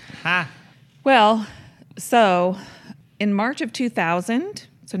 Okay. Ha! Well, so in March of 2000,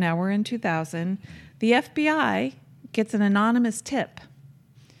 so now we're in 2000, the FBI gets an anonymous tip.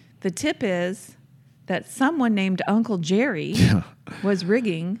 The tip is that someone named Uncle Jerry was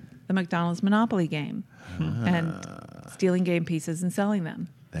rigging the McDonald's Monopoly game and stealing game pieces and selling them.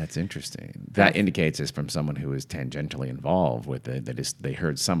 That's interesting. That indicates it's from someone who is tangentially involved with it. They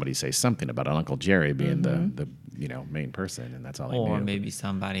heard somebody say something about Uncle Jerry being the main person, and that's all they Or knew. maybe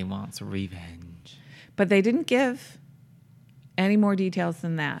somebody wants revenge. But they didn't give any more details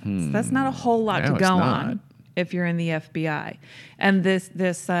than that. So that's not a whole lot No, to it's go not. on if you're in the FBI. And this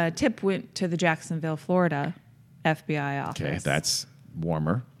tip went to the Jacksonville, Florida FBI office. Okay, that's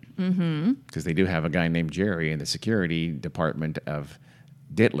warmer. Because they do have a guy named Jerry in the security department of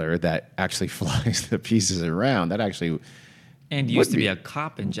Dittler that actually flies the pieces around. That actually And Would used to be- be a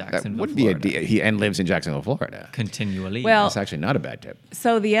cop in that Jacksonville, would be Florida. he and lives in Jacksonville, Florida. Continually. Well- That's actually not a bad tip.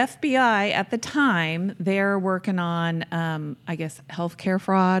 So the FBI at the time, they're working on, I guess, healthcare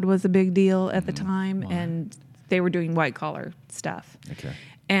fraud was a big deal at the time, and they were doing white collar stuff. Okay.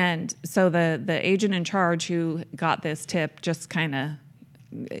 And so the agent in charge who got this tip just kind of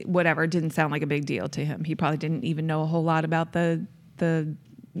whatever, didn't sound like a big deal to him. He probably didn't even know a whole lot about the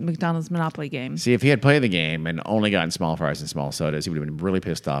McDonald's Monopoly game. See, if he had played the game and only gotten small fries and small sodas, he would have been really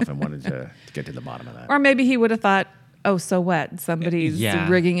pissed off and wanted to get to the bottom of that. Or maybe he would have thought, oh, so what? Somebody's Yeah.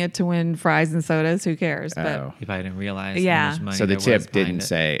 rigging it to win fries and sodas. Who cares? But Oh. If I didn't realize Yeah. how much money So the there was tip behind didn't it.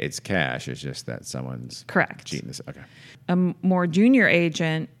 say it's cash. It's just that someone's Correct. cheating this. Okay. a more junior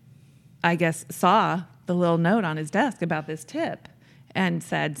agent, I guess, saw the little note on his desk about this tip and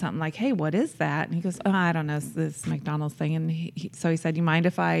said something like, hey, what is that? And he goes, oh, I don't know, it's this McDonald's thing. And so he said, you mind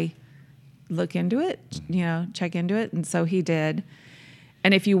if I look into it, check into it? And so he did.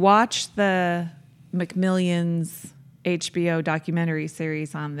 And if you watch the McMillions HBO documentary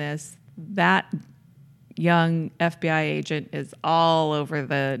series on this, that young FBI agent is all over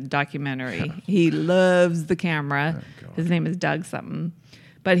the documentary. He loves the camera. God. His name is Doug something,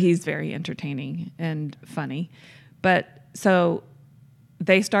 but he's very entertaining and funny. But so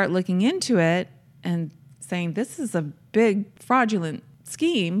they start looking into it and saying, this is a big fraudulent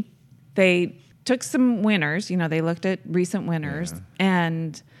scheme. They took some winners, they looked at recent winners,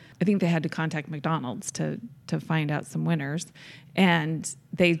 and I think they had to contact McDonald's to find out some winners. And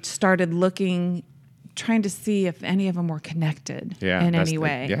they started looking, trying to see if any of them were connected in that's any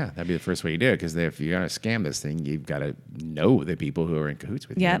way. Yeah, that'd be the first way you do it. Because if you're going to scam this thing, you've got to know the people who are in cahoots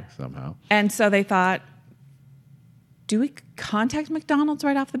with Yep. you somehow. And so they thought, do we contact McDonald's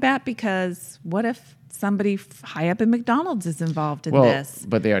right off the bat? Because what if somebody high up in McDonald's is involved in Well, this?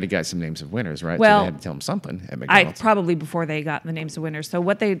 but they already got some names of winners, right? So Well, they had to tell them something at I McDonald's. probably before they got the names of winners. So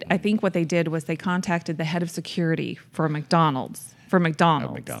I think what they did was they contacted the head of security for McDonald's. Oh,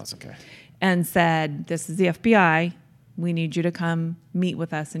 McDonald's, okay. and said, "This is the FBI. We need you to come meet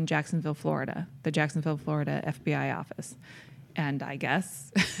with us in Jacksonville, Florida, the Jacksonville, Florida FBI office." And I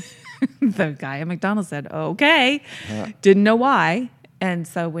guess the guy at McDonald's said, "Okay." Didn't know why. And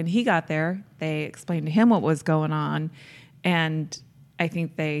so when he got there, they explained to him what was going on. And I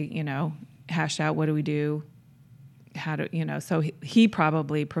think they, hashed out, what do we do? How do, so he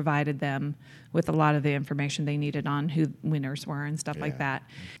probably provided them with a lot of the information they needed on who winners were and stuff like that.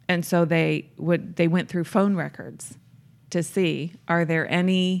 And so they went through phone records to see, are there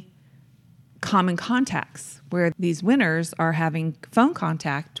any common contacts where these winners are having phone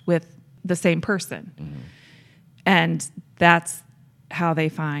contact with the same person. Mm-hmm. And that's how they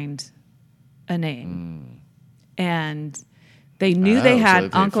find a name. And they knew they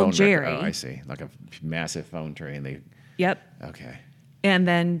had Uncle Jerry. Oh, I see. Like a massive phone tree. And they. Yep. Okay. And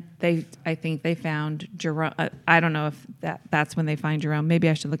then I think they found Jerome. I don't know if that's when they find Jerome. Maybe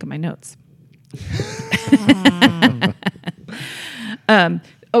I should look at my notes.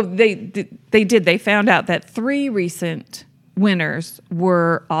 They did. They found out that 3 recent winners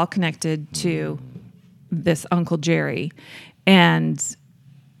were all connected to this Uncle Jerry. And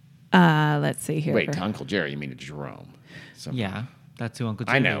let's see here. Wait, to Uncle Jerry, you mean to Jerome? Yeah, that's who Uncle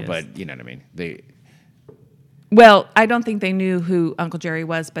Jerry is. I know, but you know what I mean. Well, I don't think they knew who Uncle Jerry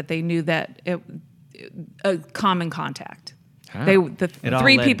was, but they knew that a common contact. Huh. The It all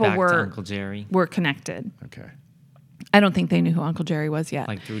 3 led people back to Uncle Jerry, were connected. Okay. I don't think they knew who Uncle Jerry was yet.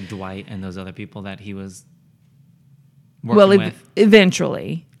 like through Dwight and those other people that he was working with.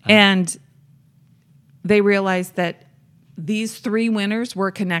 Eventually. And they realized that these 3 winners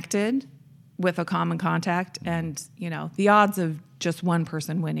were connected with a common contact. And, the odds of just one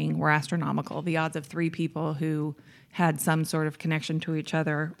person winning were astronomical. The odds of 3 people who had some sort of connection to each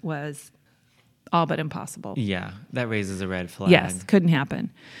other was all but impossible. Yeah, that raises a red flag. Yes, couldn't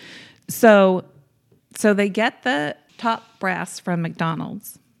happen. So they get the top brass from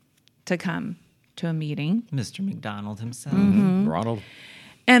McDonald's to come to a meeting. Mr. McDonald himself. Mm-hmm. Ronald.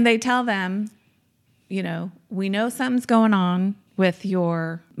 And they tell them, we know something's going on with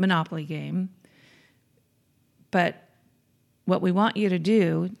your Monopoly game, but what we want you to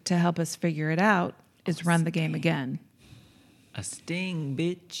do to help us figure it out is run the game again. A sting,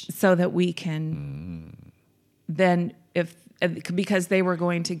 bitch. So that we can then, because they were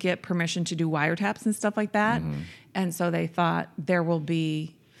going to get permission to do wiretaps and stuff like that. Mm-hmm. And so they thought there will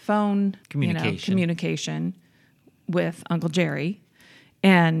be phone communication with Uncle Jerry.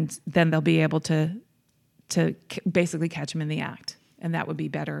 And then they'll be able to basically catch him in the act. And that would be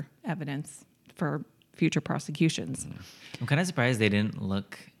better evidence for future prosecutions. I'm kind of surprised they didn't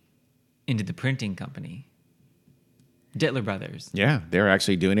look into the printing company. Dittler Brothers. Yeah, they're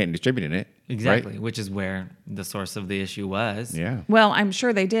actually doing it and distributing it. Exactly, right? which is where the source of the issue was. Yeah. Well, I'm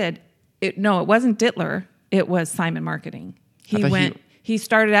sure they did. It wasn't Dittler. It was Simon Marketing. He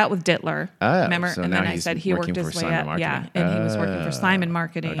started out with Dittler. Oh, remember? so and now then I he's said he worked working his for way Simon up. Yeah, Marketing. and he was working for Simon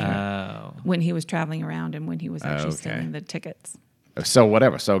Marketing when he was traveling around and when he was actually selling the tickets. So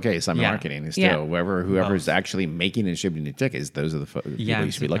whatever. So Simon Marketing is still Yeah. whoever's actually making and distributing the tickets. Those are the people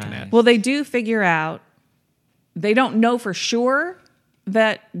you should be looking at. Well, they do figure out. They don't know for sure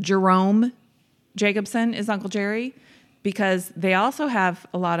that Jerome Jacobson is Uncle Jerry because they also have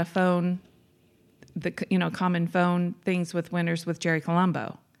a lot of common phone things with winners with Jerry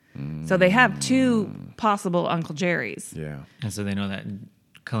Colombo. So they have 2 possible Uncle Jerrys. Yeah. And so they know that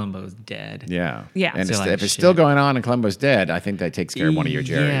Columbo's dead. Yeah. Yeah. And So if it's still going on and Columbo's dead, I think that takes care of one of your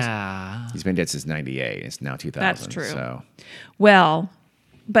Jerrys. Yeah. He's been dead since 98. It's now 2000. That's true. So Well,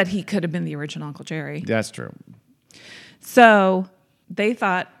 but he could have been the original Uncle Jerry. that's true. So they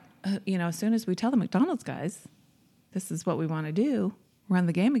thought, as soon as we tell the McDonald's guys, this is what we want to do, run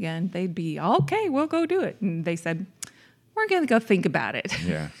the game again, they'd be, okay, we'll go do it. And they said, we're going to go think about it.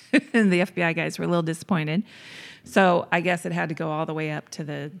 Yeah. And the FBI guys were a little disappointed. So I guess it had to go all the way up to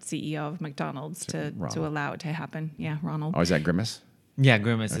the CEO of McDonald's to allow it to happen. Yeah, Ronald. Oh, is that Grimace? Yeah,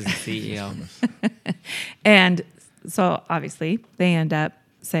 Grimace is the CEO. And so obviously they end up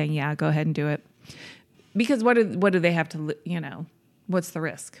saying, yeah, go ahead and do it. Because what do they have to, what's the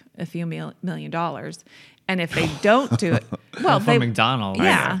risk? A few $1 million. And if they don't do it, well, for McDonald's.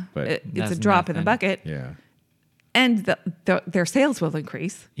 Yeah, but it's that's a drop in the nothing. bucket. Yeah. And their sales will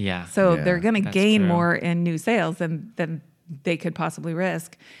increase. Yeah. So Yeah, they're going to that's gain true. more in new sales than they could possibly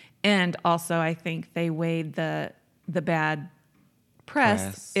risk. And also, I think they weighed the bad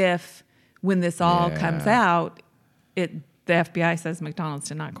press. If when this all comes out, the the FBI says McDonald's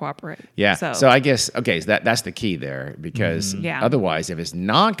did not cooperate. Yeah. So I guess, okay, so that's the key there, because Yeah. otherwise, if it's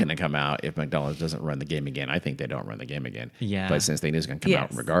not going to come out, if McDonald's doesn't run the game again, I think they don't run the game again. Yeah. But since they knew it was going to come out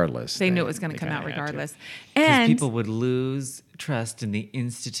Yes. regardless. They knew it was going to come kinda out had to. regardless. Because And people would lose trust in the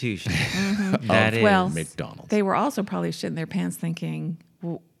institution. That is. well, McDonald's. they were also probably shitting their pants thinking,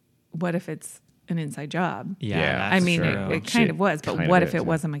 well, what if it's an inside job? yeah, Yeah. that's I mean, true. it kind Shit, of was, but kind what of if it is,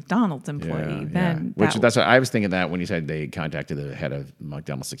 was a McDonald's employee? Then Which that- that's what I was thinking that when you said they contacted the head of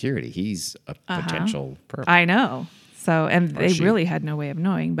McDonald's security. He's a potential perp. I know. So, and they she. really had no way of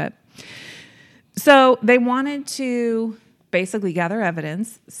knowing, but so they wanted to basically gather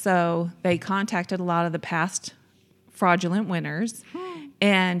evidence. So they contacted a lot of the past fraudulent winners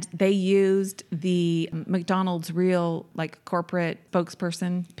and they used the McDonald's real like corporate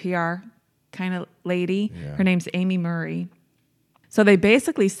spokesperson, PR kind of lady. Yeah. Her name's Amy Murray. So they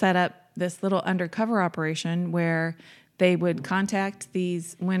basically set up this little undercover operation where they would contact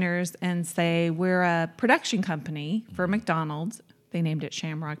these winners and say, we're a production company for McDonald's. They named it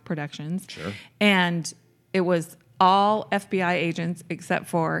Shamrock Productions. Sure. And it was all FBI agents except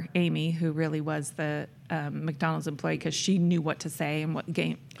for Amy, who really was the McDonald's employee, because she knew what to say and what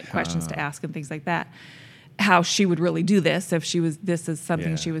questions to ask and things like that. How she would really do this if this is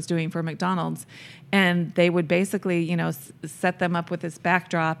something Yeah. she was doing for McDonald's. And they would basically, set them up with this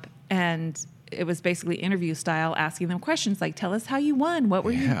backdrop, and it was basically interview style, asking them questions like, tell us how you won. What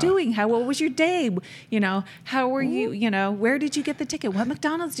were you Yeah. doing? What was your day? How were you, where did you get the ticket? What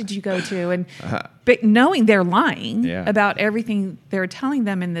McDonald's did you go to? And but knowing they're lying Yeah. about everything they're telling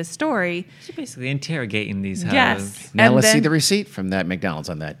them in this story. She's basically interrogating these hoes. Yes. Now And let's see then- the receipt from that McDonald's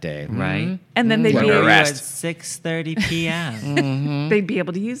on that day. Right. And then they'd Let be her able, arrest. At 6:30 p.m. they'd be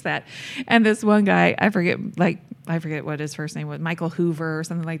able to use that. And this one guy, I forget what his first name was, Michael Hoover or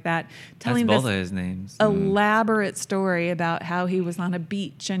something like that, That's telling both this of his names. elaborate story about how he was on a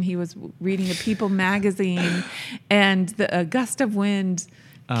beach and he was reading a People magazine, and a gust of wind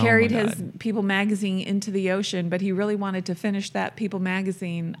carried my his God. People magazine into the ocean, but he really wanted to finish that People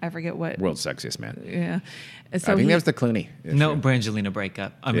magazine. I forget what. World's sexiest man. Yeah. So I think he, that was the Clooney. No, issue. Brangelina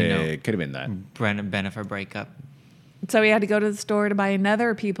breakup. I mean, Yeah, no, it could have been that. Brenna Benifer breakup. so he had to go to the store to buy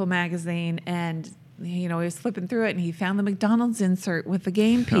another People magazine, and he was flipping through it, and he found the McDonald's insert with the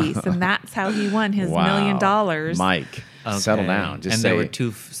game piece, and that's how he won his $1 million. Mike, settle Okay. down. Just and say, there were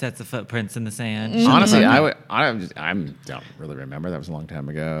two sets of footprints in the sand. honestly, I don't really remember. That was a long time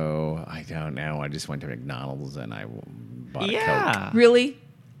ago. I don't know. I just went to McDonald's and I bought a Coke. Yeah. Really,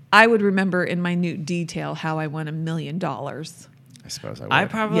 I would remember in minute detail how I won $1 million. I suppose I would. I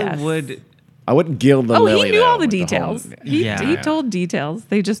probably Yes. would. I wouldn't gild the Oh, lily. he knew though, all the with whole- details. He Yeah. told details.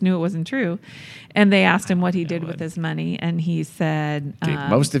 They just knew it wasn't true. And they asked him what he did with his money, and he said Gave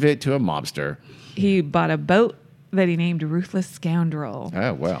most of it to a mobster. he bought a boat that he named Ruthless Scoundrel.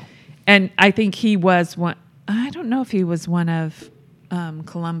 Oh, well. And I think he was one. I don't know if he was one of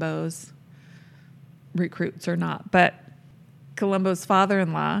Columbo's recruits or not, but Columbo's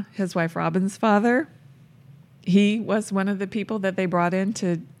father-in-law, his wife Robin's father, he was one of the people that they brought in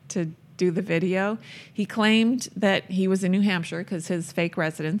to do the video. He claimed that he was in New Hampshire because his fake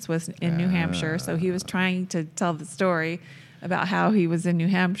residence was in New Hampshire. So he was trying to tell the story about how he was in New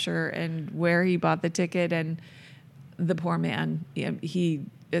Hampshire and where he bought the ticket. And the poor man,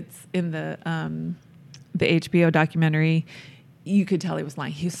 it's in the HBO documentary. You could tell he was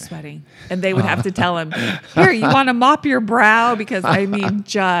lying. He was sweating. And they would have to tell him, here, you want to mop your brow? Because, I mean,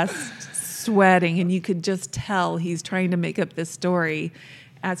 just sweating. And you could just tell he's trying to make up this story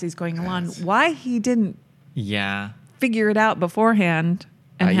as he's going along. Why he didn't Yeah. figure it out beforehand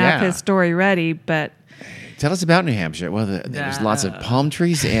and have yeah. his story ready, but Tell us about New Hampshire. Well, there was lots of palm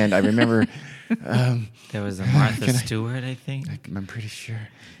trees, and I remember, There was a Martha Stewart, I think. I'm pretty sure.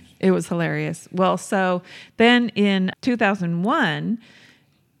 it was hilarious. Well, so then in 2001,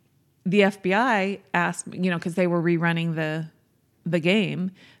 the FBI asked, because they were rerunning the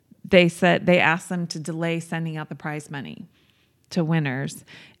game, they asked them to delay sending out the prize money to winners.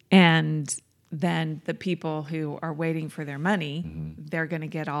 And then the people who are waiting for their money, they're going to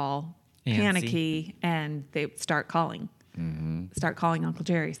get all Antsy. panicky, and they start calling. Start calling Uncle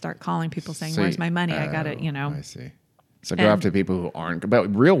Jerry. Start calling people saying, So "Where's my money? I got it." I see. So go And- after people who aren't,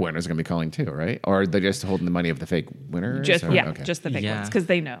 but real winners are going to be calling too, right? Or are they just holding the money of the fake winners? Just or- okay. just the big Yeah. ones because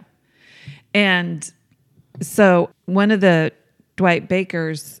they know. And so one of the Dwight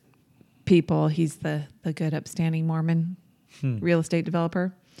Baker's people, he's the good upstanding Mormon real estate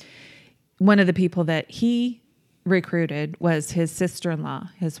developer. One of the people that he recruited was his sister-in-law,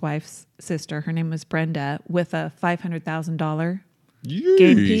 his wife's sister. Her name was Brenda, with a $500,000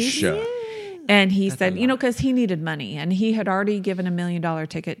 game piece. Yeesh. And he That's said, a you know, lot. because he needed money, and he had already given $1 million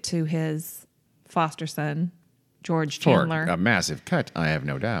ticket to his foster son, George For Chandler. a massive cut, I have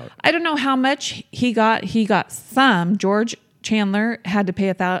no doubt. I don't know how much he got. He got some. George Chandler had to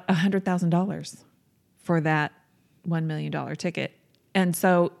pay $100,000 for that $1 million ticket. And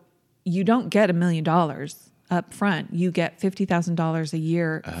so you don't get $1 million up front. You get $50,000 a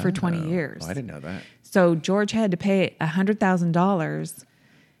year for 20 years. Oh, I didn't know that. So George had to pay $100,000.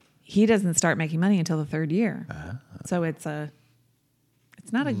 He doesn't start making money until the third year. So it's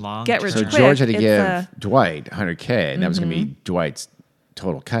not a Long get rich So term. quick. George had to It's give Dwight $100K, and that was going to be Dwight's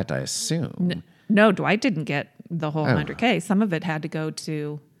total cut, I assume. No, Dwight didn't get the whole Oh. 100K. Some of it had to go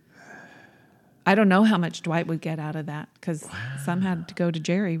to. I don't know how much Dwight would get out of that because some had to go to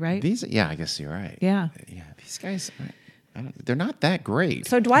Jerry, right? Yeah, I guess you're right. Yeah. Yeah, these guys, they're not that great.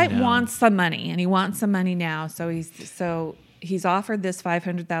 So Dwight No. wants some money, and he wants some money now. So he's offered this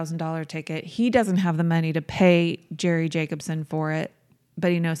 $500,000 ticket. He doesn't have the money to pay Jerry Jacobson for it, but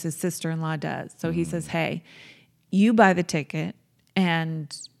he knows his sister-in-law does. So he says, "Hey, you buy the ticket,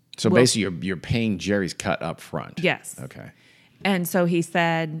 and So we'll-" basically, you're paying Jerry's cut up front. Yes. Okay. And so he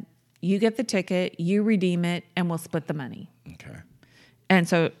said, "You get the ticket, you redeem it, and we'll split the money." Okay. And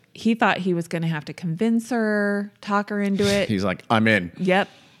so he thought he was going to have to convince her, talk her into it. He's like, I'm in. Yep.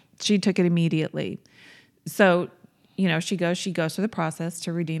 She took it immediately. So, you know, she goes through the process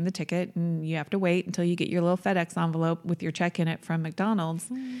to redeem the ticket, and you have to wait until you get your little FedEx envelope with your check in it from McDonald's.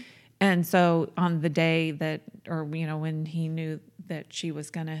 And so on the day that, or, you know, when he knew that she was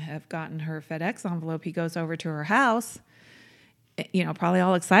going to have gotten her FedEx envelope, he goes over to her house, you know, probably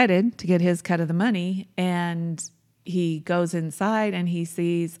all excited to get his cut of the money. And he goes inside and he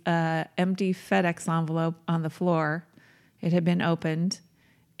sees a empty FedEx envelope on the floor. It had been opened,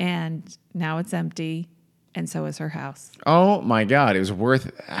 and now it's empty, and so is her house. Oh my God, it was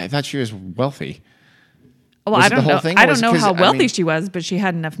worth. I thought she was wealthy. Well, Was I it the don't whole know. thing, I or don't was it know 'cause, how I wealthy mean- she was, but she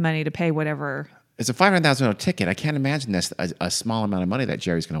had enough money to pay whatever. It's a $500,000 ticket. I can't imagine that's a small amount of money that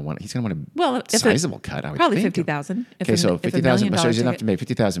Jerry's going to want. He's going to want a Well, if it- sizable cut. I would Probably think. 50,000. Okay, so 50,000. So he's enough to pay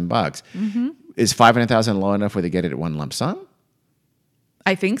 50,000 bucks. Is 500,000 low enough where they get it at one lump sum?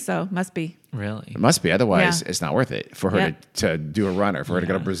 I think so. Must be. Really? It must be. Otherwise, Yeah. it's not worth it for her Yeah. to do a runner, for her to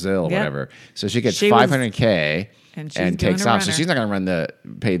go to Brazil, Yeah. whatever. So she gets She was- 500K and she's and doing takes a off. So runner. she's not going to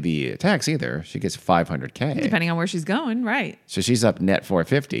pay the tax either. She gets 500K. Depending on where she's going, right? So she's up net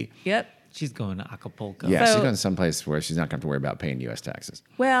 450. Yep. She's going to Acapulco. Yeah, So- she's going someplace where she's not going to have to worry about paying U.S. taxes.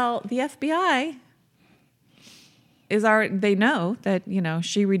 Well, the FBI they know that, you know,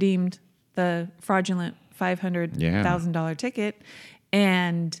 she redeemed the fraudulent $500,000 ticket,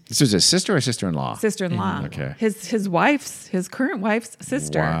 and This was his sister or sister-in-law? sister-in-law, Okay. his current wife's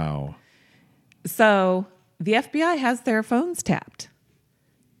sister. Wow. So the FBI has their phones tapped.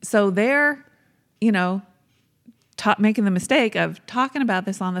 So they're, you know, making the mistake of talking about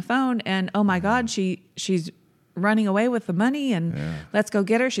this on the phone, and oh my God, she's running away with the money, and let's go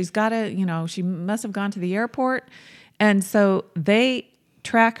get her. She's got to, you know, she must have gone to the airport. And so they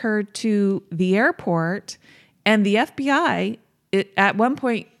track her to the airport, and the FBI, at one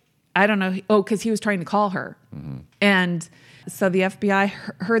point, I don't know, because he was trying to call her. And so the FBI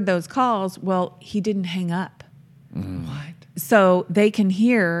heard those calls. Well, he didn't hang up. What? So they can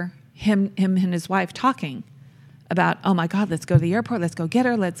hear him and his wife talking about, oh my God, let's go to the airport. Let's go get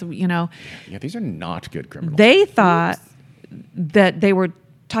her. Let's, you know, Yeah, these are not good criminals. they thought that they were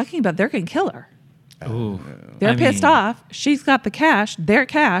talking about they're going to kill her. Ooh. They're pissed off. She's got the cash, their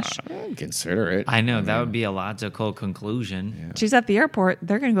cash. Consider it. I know that would be a logical conclusion. She's at the airport.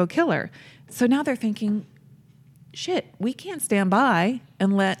 They're going to go kill her. So now they're thinking, shit, we can't stand by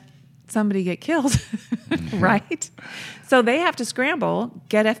and let somebody get killed, right? So they have to scramble,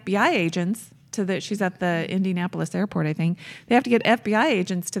 get FBI agents she's at the Indianapolis airport, I think. They have to get FBI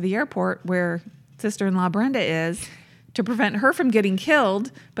agents to the airport where sister-in-law Brenda is to prevent her from getting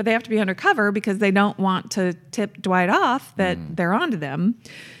killed, but they have to be undercover because they don't want to tip Dwight off that they're onto them.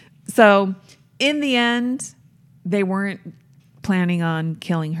 So in the end, they weren't planning on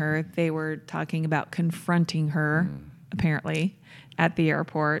killing her. They were talking about confronting her, apparently, at the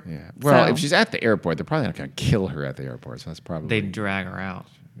airport. Yeah. Well, So- if she's at the airport, they're probably not going to kill her at the airport. So that's probably. They'd drag her out.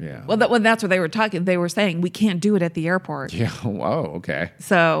 Yeah. Well, that's what they were talking. They were saying we can't do it at the airport. Yeah. Oh, okay.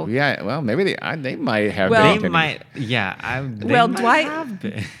 So Yeah. Well, maybe they might have. Well- been They intending- might, yeah. They Well, might Dwight- have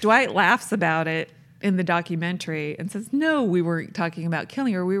been. Dwight laughs about it in the documentary and says, "No, we weren't talking about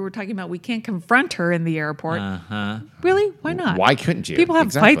killing her. We were talking about we can't confront her in the airport. Really? Why not? Why couldn't you? People have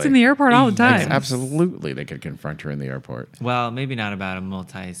Exactly. fights in the airport all the time. Absolutely, they could confront her in the airport. Well, maybe not about a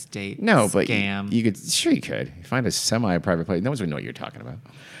multi-state No, but scam. you could. Sure, you could. You find a semi-private place. No one's gonna know what you're talking about.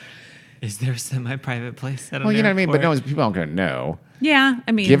 Is there a semi-private place at an Well, you know what I mean? But airport? no, people aren't going to know. Yeah,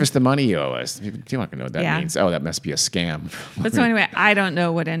 I mean, Give us the money you owe us. People aren't going to know what that Yeah. means. Oh, that must be a scam. but so anyway, I don't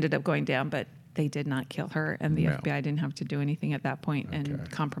know what ended up going down, but they did not kill her, and the No. FBI didn't have to do anything at that point and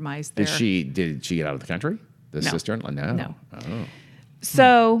compromise Did their. she get out of the country? The No. sister-in-law? No. No. Oh.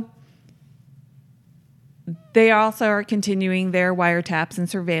 So they also are continuing their wiretaps and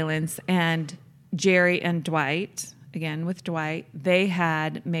surveillance. And Jerry and Dwight, again with Dwight, they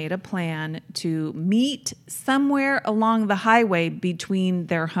had made a plan to meet somewhere along the highway between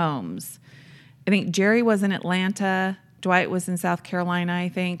their homes. I think Jerry was in Atlanta, Dwight was in South Carolina, I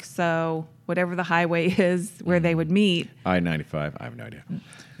think. So whatever the highway is where they would meet, I-95. I have no idea.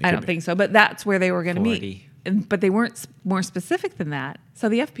 I don't think so, but that's where they were going to 40. meet. But they weren't more specific than that. So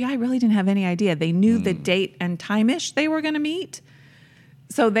the FBI really didn't have any idea. They knew the date and time-ish they were going to meet.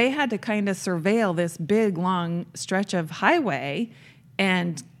 So they had to kind of surveil this big, long stretch of highway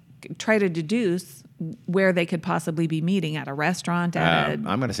and try to deduce where they could possibly be meeting, at a restaurant, I'm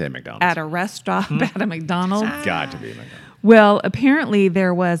going to say McDonald's. at a restaurant, at a McDonald's. Got to be McDonald's. Well, apparently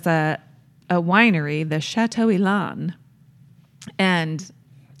there was a winery, the Chateau Elan, and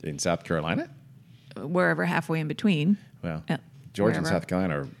In South Carolina? wherever halfway in between. Well, Uh, Georgia and wherever. South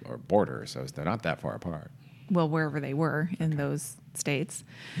Carolina are border, so they're not that far apart. Well, wherever they were in those states.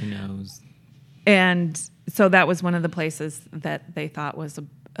 Who knows? And so that was one of the places that they thought was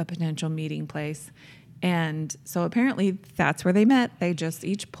a potential meeting place. And so apparently that's where they met. They just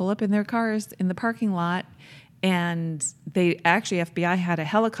each pull up in their cars in the parking lot. And they actually, FBI had a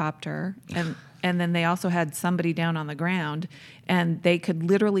helicopter, and then they also had somebody down on the ground, and they could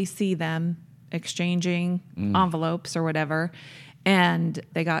literally see them exchanging envelopes or whatever. And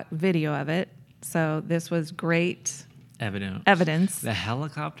they got video of it. So this was great evidence. The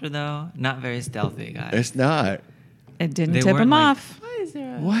helicopter, though, not very stealthy, guys. It's not. It didn't They tip weren't them like, off. Why is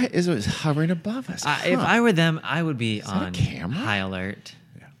there a... What is it hovering above us? If I were them, I would be that a on camera? high alert.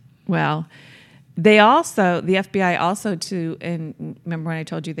 Well, the FBI also and remember when I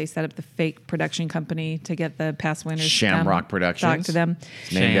told you they set up the fake production company to get the past winners to Shamrock come Productions. talk to them.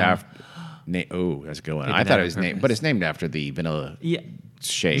 It's named Sham. after. Oh, that's a good one. They I did thought that it was on named, purpose. but it's named after the vanilla Yeah.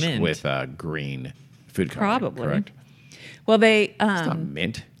 shake Mint. with green food coloring. Probably. Correct. Well, they It's not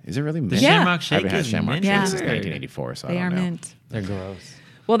mint. Is it really mint? Yeah. Shamrock I Shake haven't had is Shamrock mint. Shake Yeah. since 1984, so I they don't are know. mint. They're gross.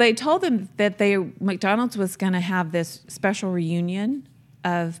 Well, they told them that McDonald's was going to have this special reunion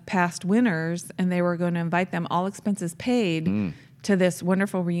of past winners, and they were going to invite them, all expenses paid, to this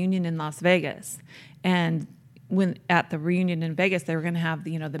wonderful reunion in Las Vegas. And when at the reunion in Vegas, they were going to have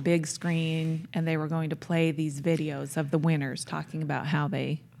the big screen, and they were going to play these videos of the winners talking about how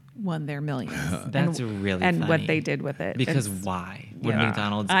they won their millions. That's and, really and what funny. they did with it. Because It's- why would Yeah.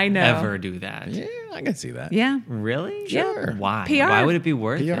 McDonald's I know. ever do that? Yeah, I can see that. yeah, Really? Sure. Why? PR. Why would it be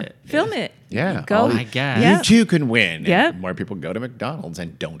worth PR. it? film it. Yeah. Go. all the- I guess. Yeah. You too can win. Yep. And more people go to McDonald's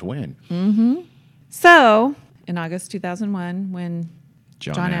and don't win. So in August 2001, when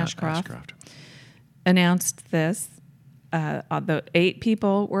John Ashcroft announced this, the 8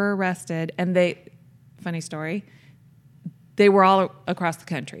 people were arrested, and funny story, they were all across the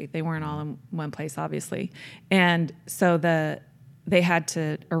country. They weren't all in one place, obviously. And so they had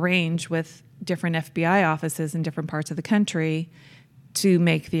to arrange with different FBI offices in different parts of the country to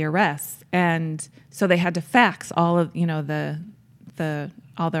make the arrests. And so they had to fax all of,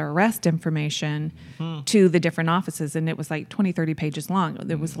 all the arrest information to the different offices. And it was like 20, 30 pages long.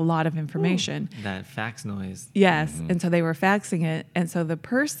 There was a lot of information. That fax noise. Yes. And so they were faxing it. And so the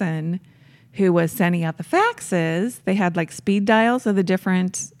person who was sending out the faxes, they had like speed dials of the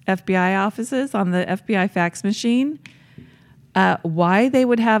different FBI offices on the FBI fax machine. Why they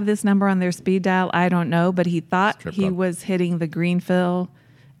would have this number on their speed dial, I don't know, but he thought Strip he club. was hitting the Greenville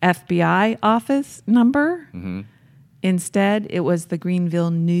FBI office number. Instead, it was the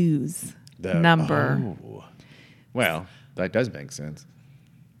Greenville News number. Oh. Well, that does make sense.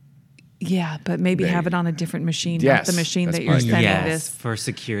 Yeah, but maybe They- have it on a different machine, Yes, not the machine that's that you're probably good. sending Yes, this. for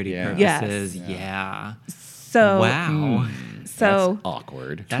security Yeah. purposes. Yes. Yeah. So, Wow. so That's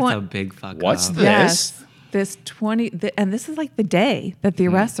awkward. That's Twen- a big fuck What's up. this? yes, this 20, and this is like the day that the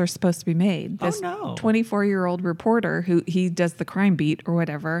arrests are supposed to be made. Oh, This no. 24-year-old reporter who he does the crime beat or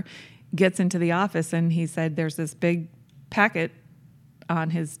whatever gets into the office, and he said there's this big packet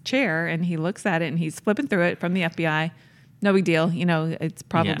on his chair, and he looks at it and he's flipping through it from the FBI. No big deal. It's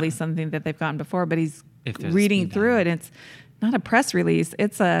probably Yeah. something that they've gotten before, but he's If there's a reading speed through dial. it. It's not a press release.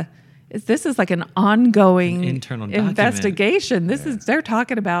 This is like an ongoing An internal document. investigation. They're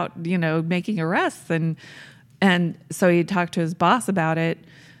talking about, making arrests, and so he talked to his boss about it.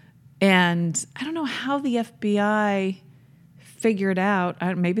 And I don't know how the FBI figure it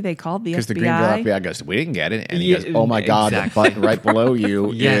out. Maybe they called the Because the FBI. Greenville FBI goes, we didn't get it. And he Yeah, goes, oh my God, exactly. the button right below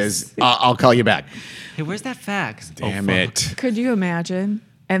you Yes. is, I'll call you back. Hey, where's that fax? Damn fuck. it. Could you imagine?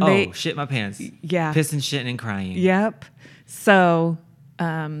 And Oh, they, shit my pants. Yeah. Pissing, shitting, and crying. yep. So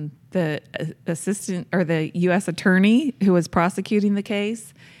the assistant or the U.S. attorney who was prosecuting the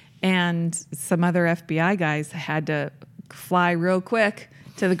case and some other FBI guys had to fly real quick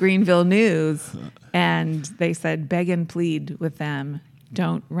to the Greenville News, and they said, beg and plead with them,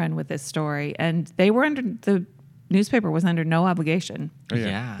 don't run with this story. And they were the newspaper was under no obligation. Oh,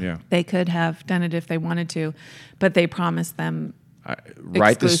 Yeah. They could have done it if they wanted to, but they promised them.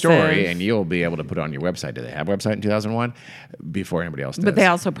 Write the story Exclusive. and you'll be able to put it on your website. Do they have a website in 2001? Before anybody else does. But they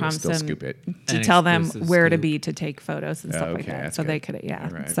also They'll promised still them scoop it. to An tell them exclusive where to scoop. be to take photos and stuff like Okay, that. that's So they good. could, yeah. All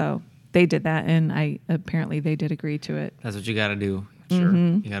right. So they did that, and apparently they did agree to it. That's what you got to do. Sure.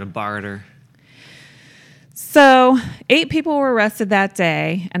 You got to barter. So 8 people were arrested that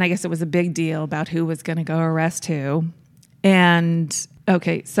day, and I guess it was a big deal about who was going to go arrest who. And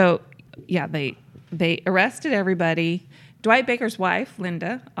okay, so yeah, they arrested everybody. Dwight Baker's wife,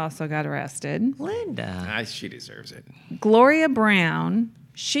 Linda, also got arrested. Linda. She deserves it. Gloria Brown,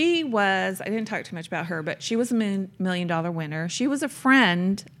 she was, I didn't talk too much about her, but she was a $1 million winner. She was a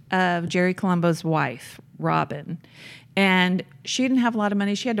friend of Jerry Colombo's wife, Robin. And she didn't have a lot of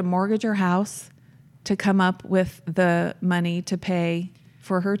money. She had to mortgage her house to come up with the money to pay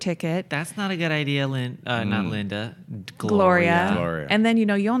for her ticket. That's not a good idea, not Linda. Gloria. And then,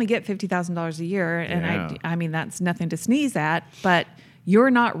 you only get $50,000 a year. And Yeah. I mean, that's nothing to sneeze at, but you're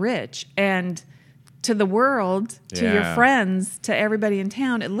not rich. And to the world, to your Yeah. friends, to everybody in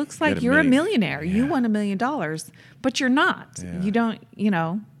town, it looks like Get a you're a million. millionaire. You won $1 million, but you're not. Yeah. You don't,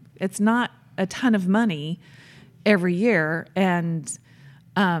 it's not a ton of money every year. And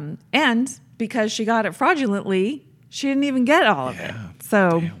because she got it fraudulently, she didn't even get all of it.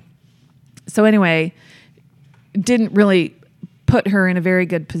 So anyway, didn't really put her in a very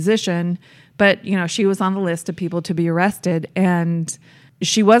good position, but she was on the list of people to be arrested, and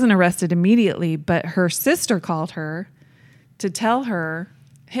she wasn't arrested immediately, but her sister called her to tell her,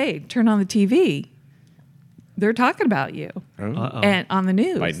 hey, turn on the TV. They're talking about you Uh-oh. and on the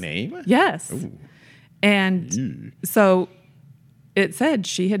news. By name? Yes. Ooh. And so it said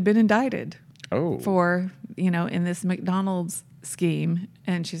she had been indicted Oh. for, in this McDonald's scheme.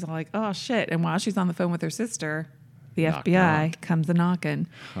 And she's like, oh, shit. And while she's on the phone with her sister, the Knock, FBI knock. comes a knocking.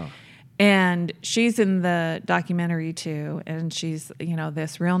 And she's in the documentary too. And she's,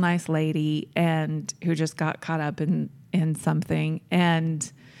 this real nice lady and who just got caught up in something,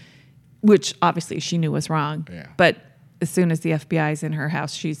 and which obviously she knew was wrong. Yeah. But as soon as the FBI's in her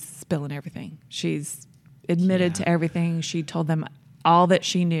house, she's spilling everything. She's admitted to everything. She told them all that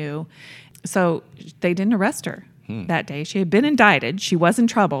she knew. So they didn't arrest her that day. She had been indicted. She was in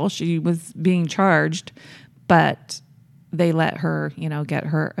trouble. She was being charged, but they let her, get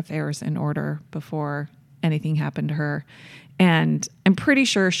her affairs in order before anything happened to her. And I'm pretty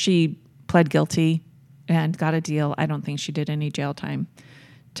sure she pled guilty and got a deal. I don't think she did any jail time,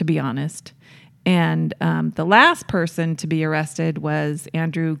 to be honest. And the last person to be arrested was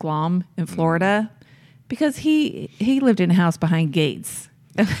Andrew Glom in Florida, because he lived in a house behind gates.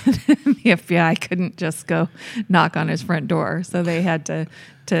 The FBI couldn't just go knock on his front door, so they had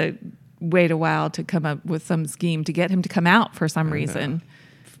to wait a while to come up with some scheme to get him to come out for some reason.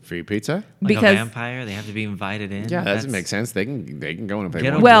 Free pizza? Like Because a vampire, they have to be invited in. Yeah, that doesn't That's- make sense. They can go in if they Get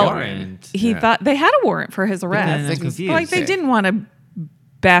a want. Well, warrant. he Yeah. thought they had a warrant for his then arrest. I'm confused. Like they didn't want to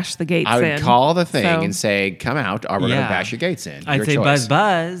bash the gates I would in. call the thing So- and say, "Come out, or we're going Yeah. to bash your gates in." I'd Your say choice.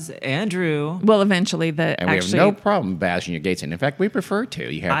 buzz, Andrew. Well, eventually the And we have actually no problem bashing your gates in. In fact, we prefer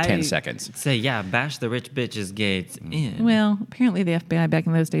to. You have 10 seconds. Say, yeah, bash the rich bitch's gates in. well, apparently the FBI back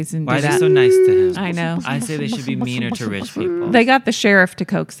in those days didn't Why do are they that. so nice to him? I know. I say they should be meaner to rich people. They got the sheriff to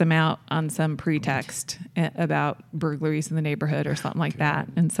coax them out on some pretext about burglaries in the neighborhood or something like that,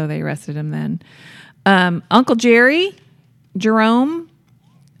 and so they arrested him then. Uncle Jerome,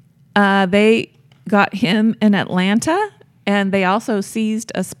 they got him in Atlanta, and they also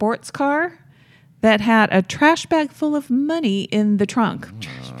seized a sports car that had a trash bag full of money in the trunk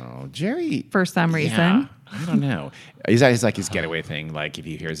Oh, Jerry. for some reason. Yeah, I don't know. He's like his getaway thing. Like if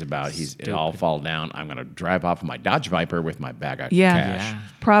he hears about it all fall down, I'm going to drive off in my Dodge Viper with my bag of Yeah, cash. Yeah.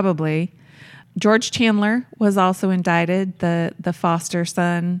 probably. George Chandler was also indicted, the foster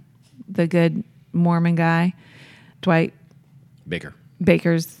son, the good Mormon guy. Dwight Baker.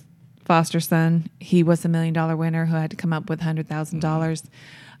 Baker's foster son. He was a $1 million winner who had to come up with $100,000.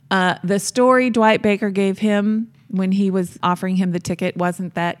 The story Dwight Baker gave him when he was offering him the ticket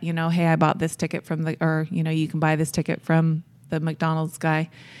wasn't that, hey, I bought this ticket from you can buy this ticket from the McDonald's guy,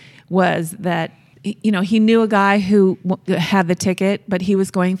 was that, you know, he knew a guy who had the ticket, but he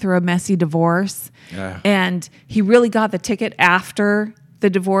was going through a messy divorce. And he really got the ticket after the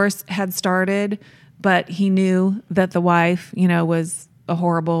divorce had started, but he knew that the wife, you know, was a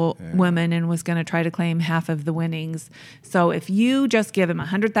horrible woman and was going to try to claim half of the winnings. So if you just give him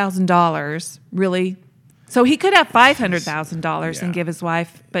 $100,000, really, so he could have $500,000 and give his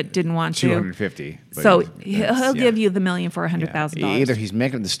wife, but didn't want to. 250. So he'll give you the million for $100,000. Either he's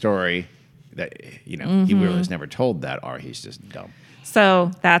making the story that, you know, he really was never told that, or he's just dumb.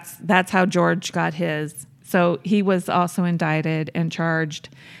 So that's how George got his. So he was also indicted and charged.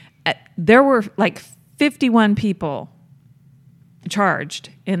 There were like 51 people charged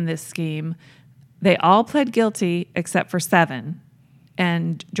in this scheme. They all pled guilty except for 7.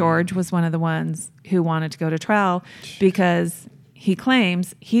 And George was one of the ones who wanted to go to trial because he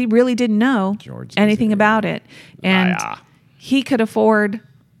claims he really didn't know anything about it. And he could afford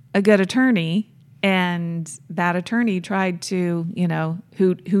a good attorney, and that attorney tried to, you know,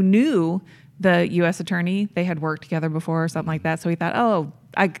 who knew the U.S. attorney. They had worked together before or something like that. So he thought, oh,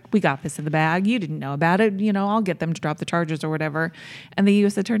 we got this in the bag. You didn't know about it. You know, I'll get them to drop the charges or whatever. And the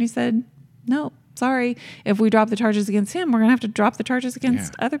U.S. attorney said, no, sorry. If we drop the charges against him, we're going to have to drop the charges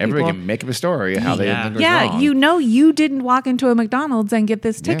against other people. Everybody can make up a story how they think it was wrong. You know, you didn't walk into a McDonald's and get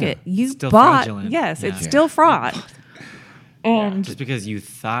this ticket. You Still bought. fraudulent. Yes, it's still fraud. And just because you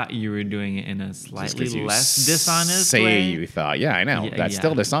thought you were doing it in a slightly less dishonest say way. you thought, I know. That's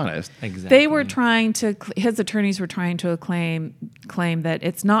still dishonest. Exactly. they were trying to, his attorneys were trying to claim that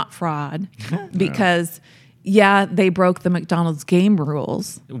it's not fraud because, they broke the McDonald's game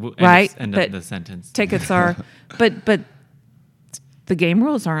rules, right? End of the sentence. Tickets are, but the game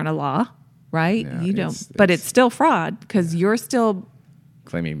rules aren't a law, right? Yeah, You don't, but it's still fraud because you're still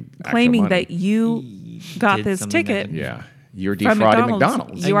claiming that you got did this something ticket. that- You're from defrauding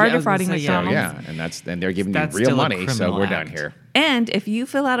McDonald's. You I are was gonna defrauding say, McDonald's. And they're giving That's you real still a money, so criminal we're down act. here. And if you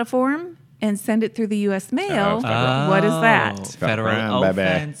fill out a form and send it through the U.S. mail, Oh, what is that? Federal Around, baby.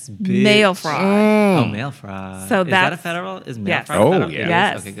 offense. Bitch. Mail fraud. Oh, mail fraud. So is that a that's- federal? Is mail yes. fraud Oh, federal? yeah. It is?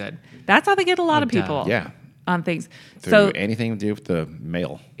 Yes. Okay, good. That's how they get a lot of duh. people Yeah. on things. Through So, anything to do with the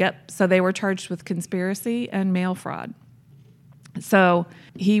mail. yep. So they were charged with conspiracy and mail fraud. So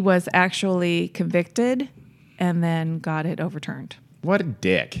he was actually convicted and then got it overturned. What a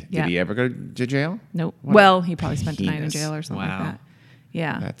dick. Yeah. Did he ever go to jail? Nope. What Well, he probably spent the night in heinous. jail or something like Wow. that.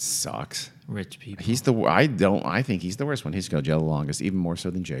 Yeah. That sucks. Rich people. He's the I think he's the worst one. He's going to jail the longest, even more so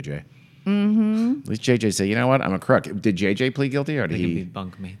than JJ. Mm-hmm. At least JJ said, you know what? I'm a crook. Did JJ plead guilty, or did They could be he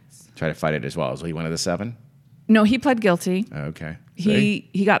bunkmates. try to fight it as well? Was he one of the 7? No, he pled guilty. Oh, okay. See?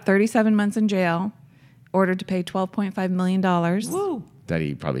 He got 37 months in jail, ordered to pay $12.5 million. Woo. That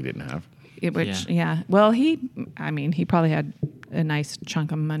he probably didn't have. Well, he probably had a nice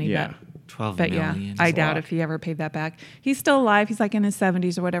chunk of money. Yeah. 12 But million. I a doubt lot. if he ever paid that back. He's still alive. He's like in his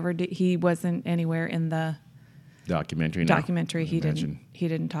 70s or whatever. He wasn't anywhere in the Documentary. No. documentary. He Imagine.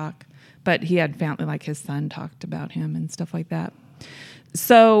 didn't talk, but he had family, like his son talked about him and stuff like that.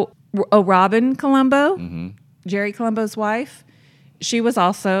 So, Robin Colombo, Jerry Colombo's wife, she was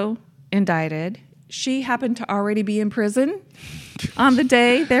also indicted. She happened to already be in prison on the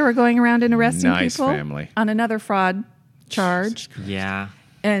day they were going around and arresting Nice people family. on another fraud charge. Yeah.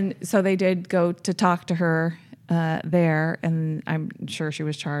 And so they did go to talk to her there, and I'm sure she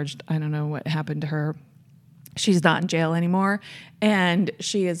was charged. I don't know what happened to her. She's not in jail anymore, and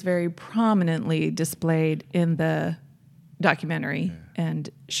she is very prominently displayed in the documentary, and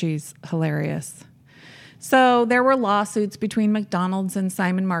she's hilarious. So there were lawsuits between McDonald's and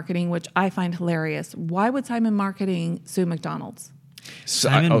Simon Marketing, which I find hilarious. Why would Simon Marketing sue McDonald's?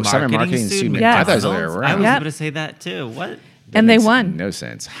 Simon Marketing sued Yes. I thought it was the other way I was around. Yep. able to say that too. What? And they Makes won. No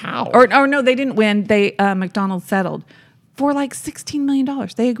sense. How? Or no, they didn't win. They McDonald's settled for like $16 million.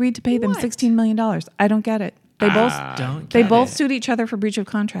 They agreed to pay them $16 million. I don't get it. They both sued each other for breach of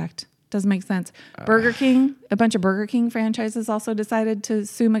contract. Doesn't make sense. Burger King, a bunch of Burger King franchises also decided to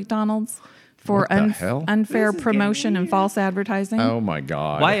sue McDonald's for What the hell? unfair promotion and false advertising. Oh my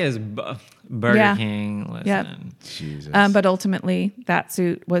God. Why is Burger Yeah. King? Listen. Yep. Jesus. But ultimately, that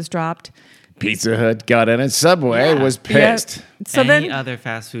suit was dropped. Pizza Hut got in and Subway was pissed. Yep. So Any then, other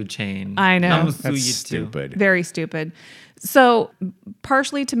fast food chain. I know. I'm gonna sue That's you too. stupid. very stupid. So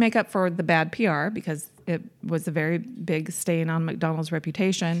partially to make up for the bad PR, because it was a very big stain on McDonald's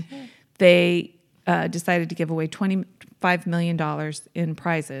reputation, they decided to give away $25 million in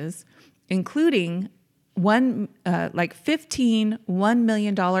prizes, including 15 $1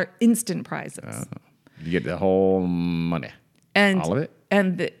 million instant prizes. You get the whole money. And all of it?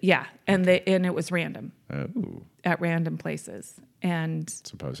 And it was random. Oh, at random places. And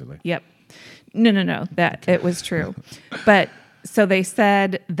supposedly. yep. No. That it was true. But so they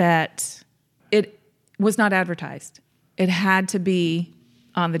said that it was not advertised. It had to be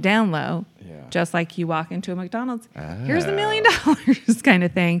on the down low, just like you walk into a McDonald's. Here's $1 million kind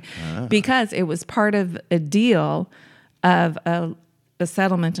of thing, because it was part of a deal of a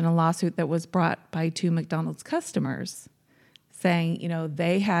settlement and a lawsuit that was brought by 2 McDonald's customers, saying,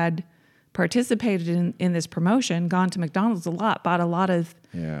 they had participated in this promotion, gone to McDonald's a lot, bought a lot of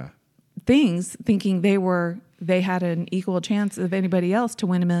things, thinking they had an equal chance of anybody else to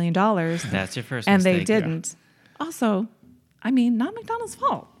win $1 million. That's your first and mistake. they didn't. Also, not McDonald's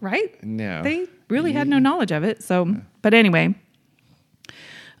fault, right? No. They really had no knowledge of it. So, but anyway,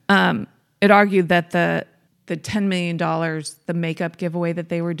 it argued that the $10 million, the makeup giveaway that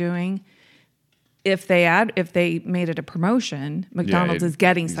they were doing, if they made it a promotion, McDonald's is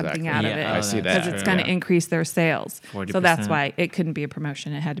getting something out of it. I see that. Because it's going to increase their sales. 40%. So that's why it couldn't be a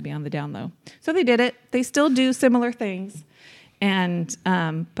promotion. It had to be on the down low. So they did it. They still do similar things. And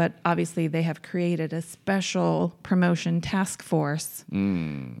but obviously they have created a special promotion task force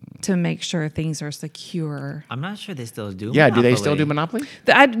to make sure things are secure. I'm not sure they still do. Yeah, Monopoly. do they still do Monopoly?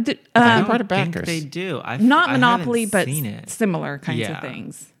 I brought it don't back. think they do. I Not Monopoly, haven't but seen it. similar kinds of Yeah.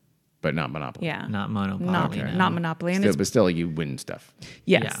 things. But not Monopoly. Yeah. Not Monopoly. no. Not Monopoly. And Still, it's, but still, you win stuff.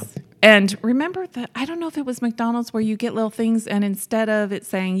 yes. Yeah. And remember that, I don't know if it was McDonald's where you get little things and instead of it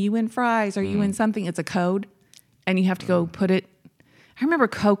saying you win fries or you win something, it's a code and you have to go put it. I remember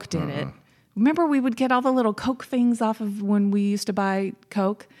Coke did it. Remember we would get all the little Coke things off of when we used to buy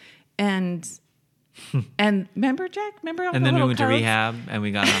Coke and remember, Jack? Remember all And the then we little went to codes? rehab and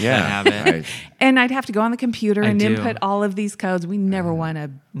we got off Yeah. that habit. And I'd have to go on the computer and do. input all of these codes. We never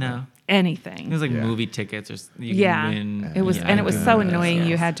won No. anything. It was like movie tickets or you Yeah, could win. it was, yeah, and it was so annoying. Yes.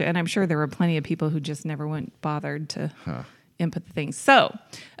 You had to, and I'm sure there were plenty of people who just never went bothered to input the things. So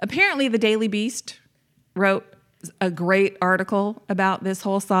apparently, the Daily Beast wrote a great article about this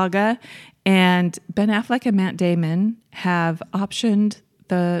whole saga, and Ben Affleck and Matt Damon have optioned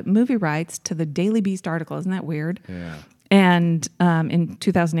the movie rights to the Daily Beast article. Isn't that weird? Yeah. And in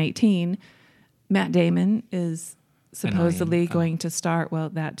 2018, Matt Damon is supposedly going to star. Well,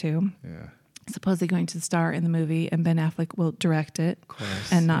 that too. Yeah. Supposedly going to star in the movie, and Ben Affleck will direct it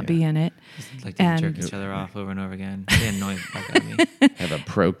course, and not be in it. Just like to And- jerk each other off over and over again. They annoy the fuck out of me. Have a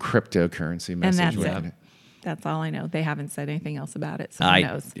pro cryptocurrency message. that's with it. it. That's all I know. They haven't said anything else about it, so who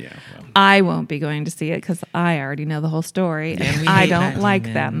knows? Yeah. Well. I won't be going to see it because I already know the whole story, and we I hate don't Matt like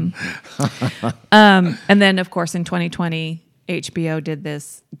Damon. them. And then, of course, in 2020, HBO did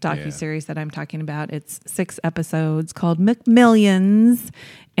this docuseries that I'm talking about. It's 6 episodes called McMillions,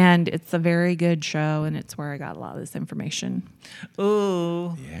 and it's a very good show, and it's where I got a lot of this information.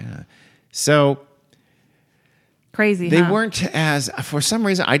 Ooh. Yeah. So Crazy, they huh? weren't as, for some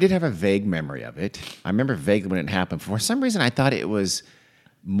reason, I did have a vague memory of it. I remember vaguely when it happened. For some reason, I thought it was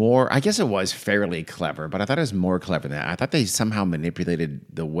more, I guess it was fairly clever, but I thought it was more clever than that. I thought they somehow manipulated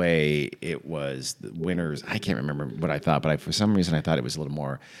the way it was, the winners. I can't remember what I thought, but for some reason, I thought it was a little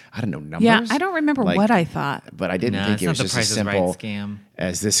more, I don't know, numbers. Yeah, I don't remember Like, what I thought. But I didn't No, think it's it not was the just Price as is Right simple scam.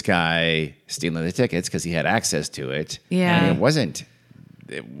 as this guy stealing the tickets because he had access to it. Yeah. And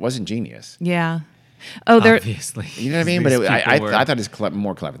it wasn't genius. Yeah. Oh, there. Obviously. You know what I mean? But These I people were- thought it was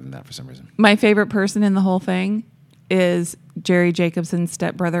more clever than that for some reason. My favorite person in the whole thing is Jerry Jacobson's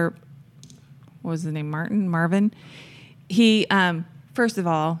stepbrother. What was his name? Marvin. He, first of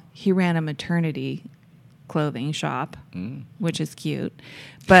all, he ran a maternity clothing shop, which is cute.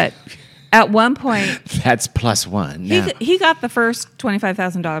 But at one point, That's +1. Now. he got the first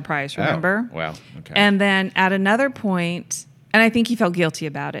 $25,000 prize, remember? Oh, well, okay. And then at another point, and I think he felt guilty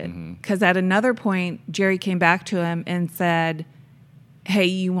about it, because at another point, Jerry came back to him and said, hey,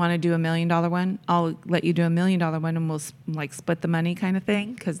 you want to do $1 million one? I'll let you do $1 million one, and we'll split the money kind of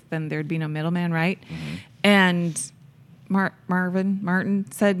thing, because then there'd be no middleman, right? And Martin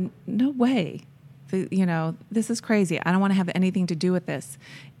said, no way. This is crazy. I don't want to have anything to do with this.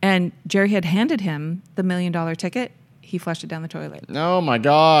 And Jerry had handed him the $1 million ticket. He flushed it down the toilet. Oh, my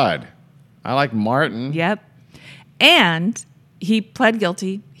God. I like Martin. Yep. And he pled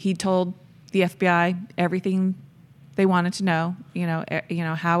guilty. He told the FBI everything they wanted to know,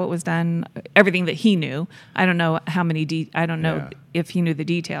 how it was done, everything that he knew. I don't know how many, I don't know if he knew the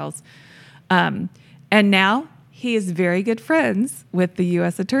details. And now he is very good friends with the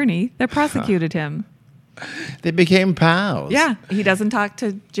U.S. attorney that prosecuted him. They became pals. Yeah. He doesn't talk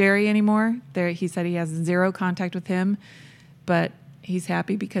to Jerry anymore. He said he has zero contact with him, but he's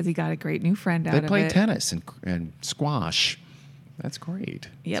happy because he got a great new friend out They of play it. tennis and squash. That's great.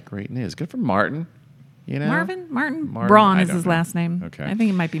 Yep. That's great news. Good for Martin. You know? Martin? Martin? Braun I is don't his know. last name. Okay. I think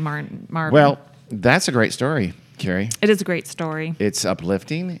it might be Martin. Marvin. Well, that's a great story, Carrie. it is a great story. It's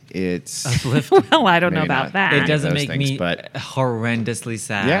uplifting. It's Uplifting. Well, I don't know Maybe about not. that. It doesn't those make things, me but- horrendously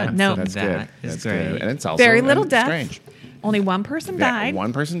sad. yeah, No. that's that good. is That's great. good. And it's also Very little death. strange. Only one person died.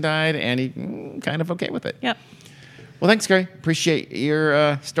 One person died, and he kind of okay with it. Yep. Well, thanks, Carrie. Appreciate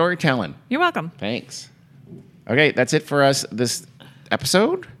your storytelling. You're welcome. Thanks. Okay, that's it for us this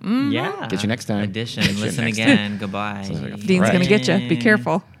episode. Yeah. Get you next time. Edition. Get you Listen next again. Goodbye. Sounds like a Dean's Right. going to get you. Be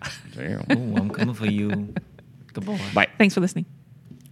careful. There you go. Ooh, I'm coming for you. Goodbye. Bye. Thanks for listening.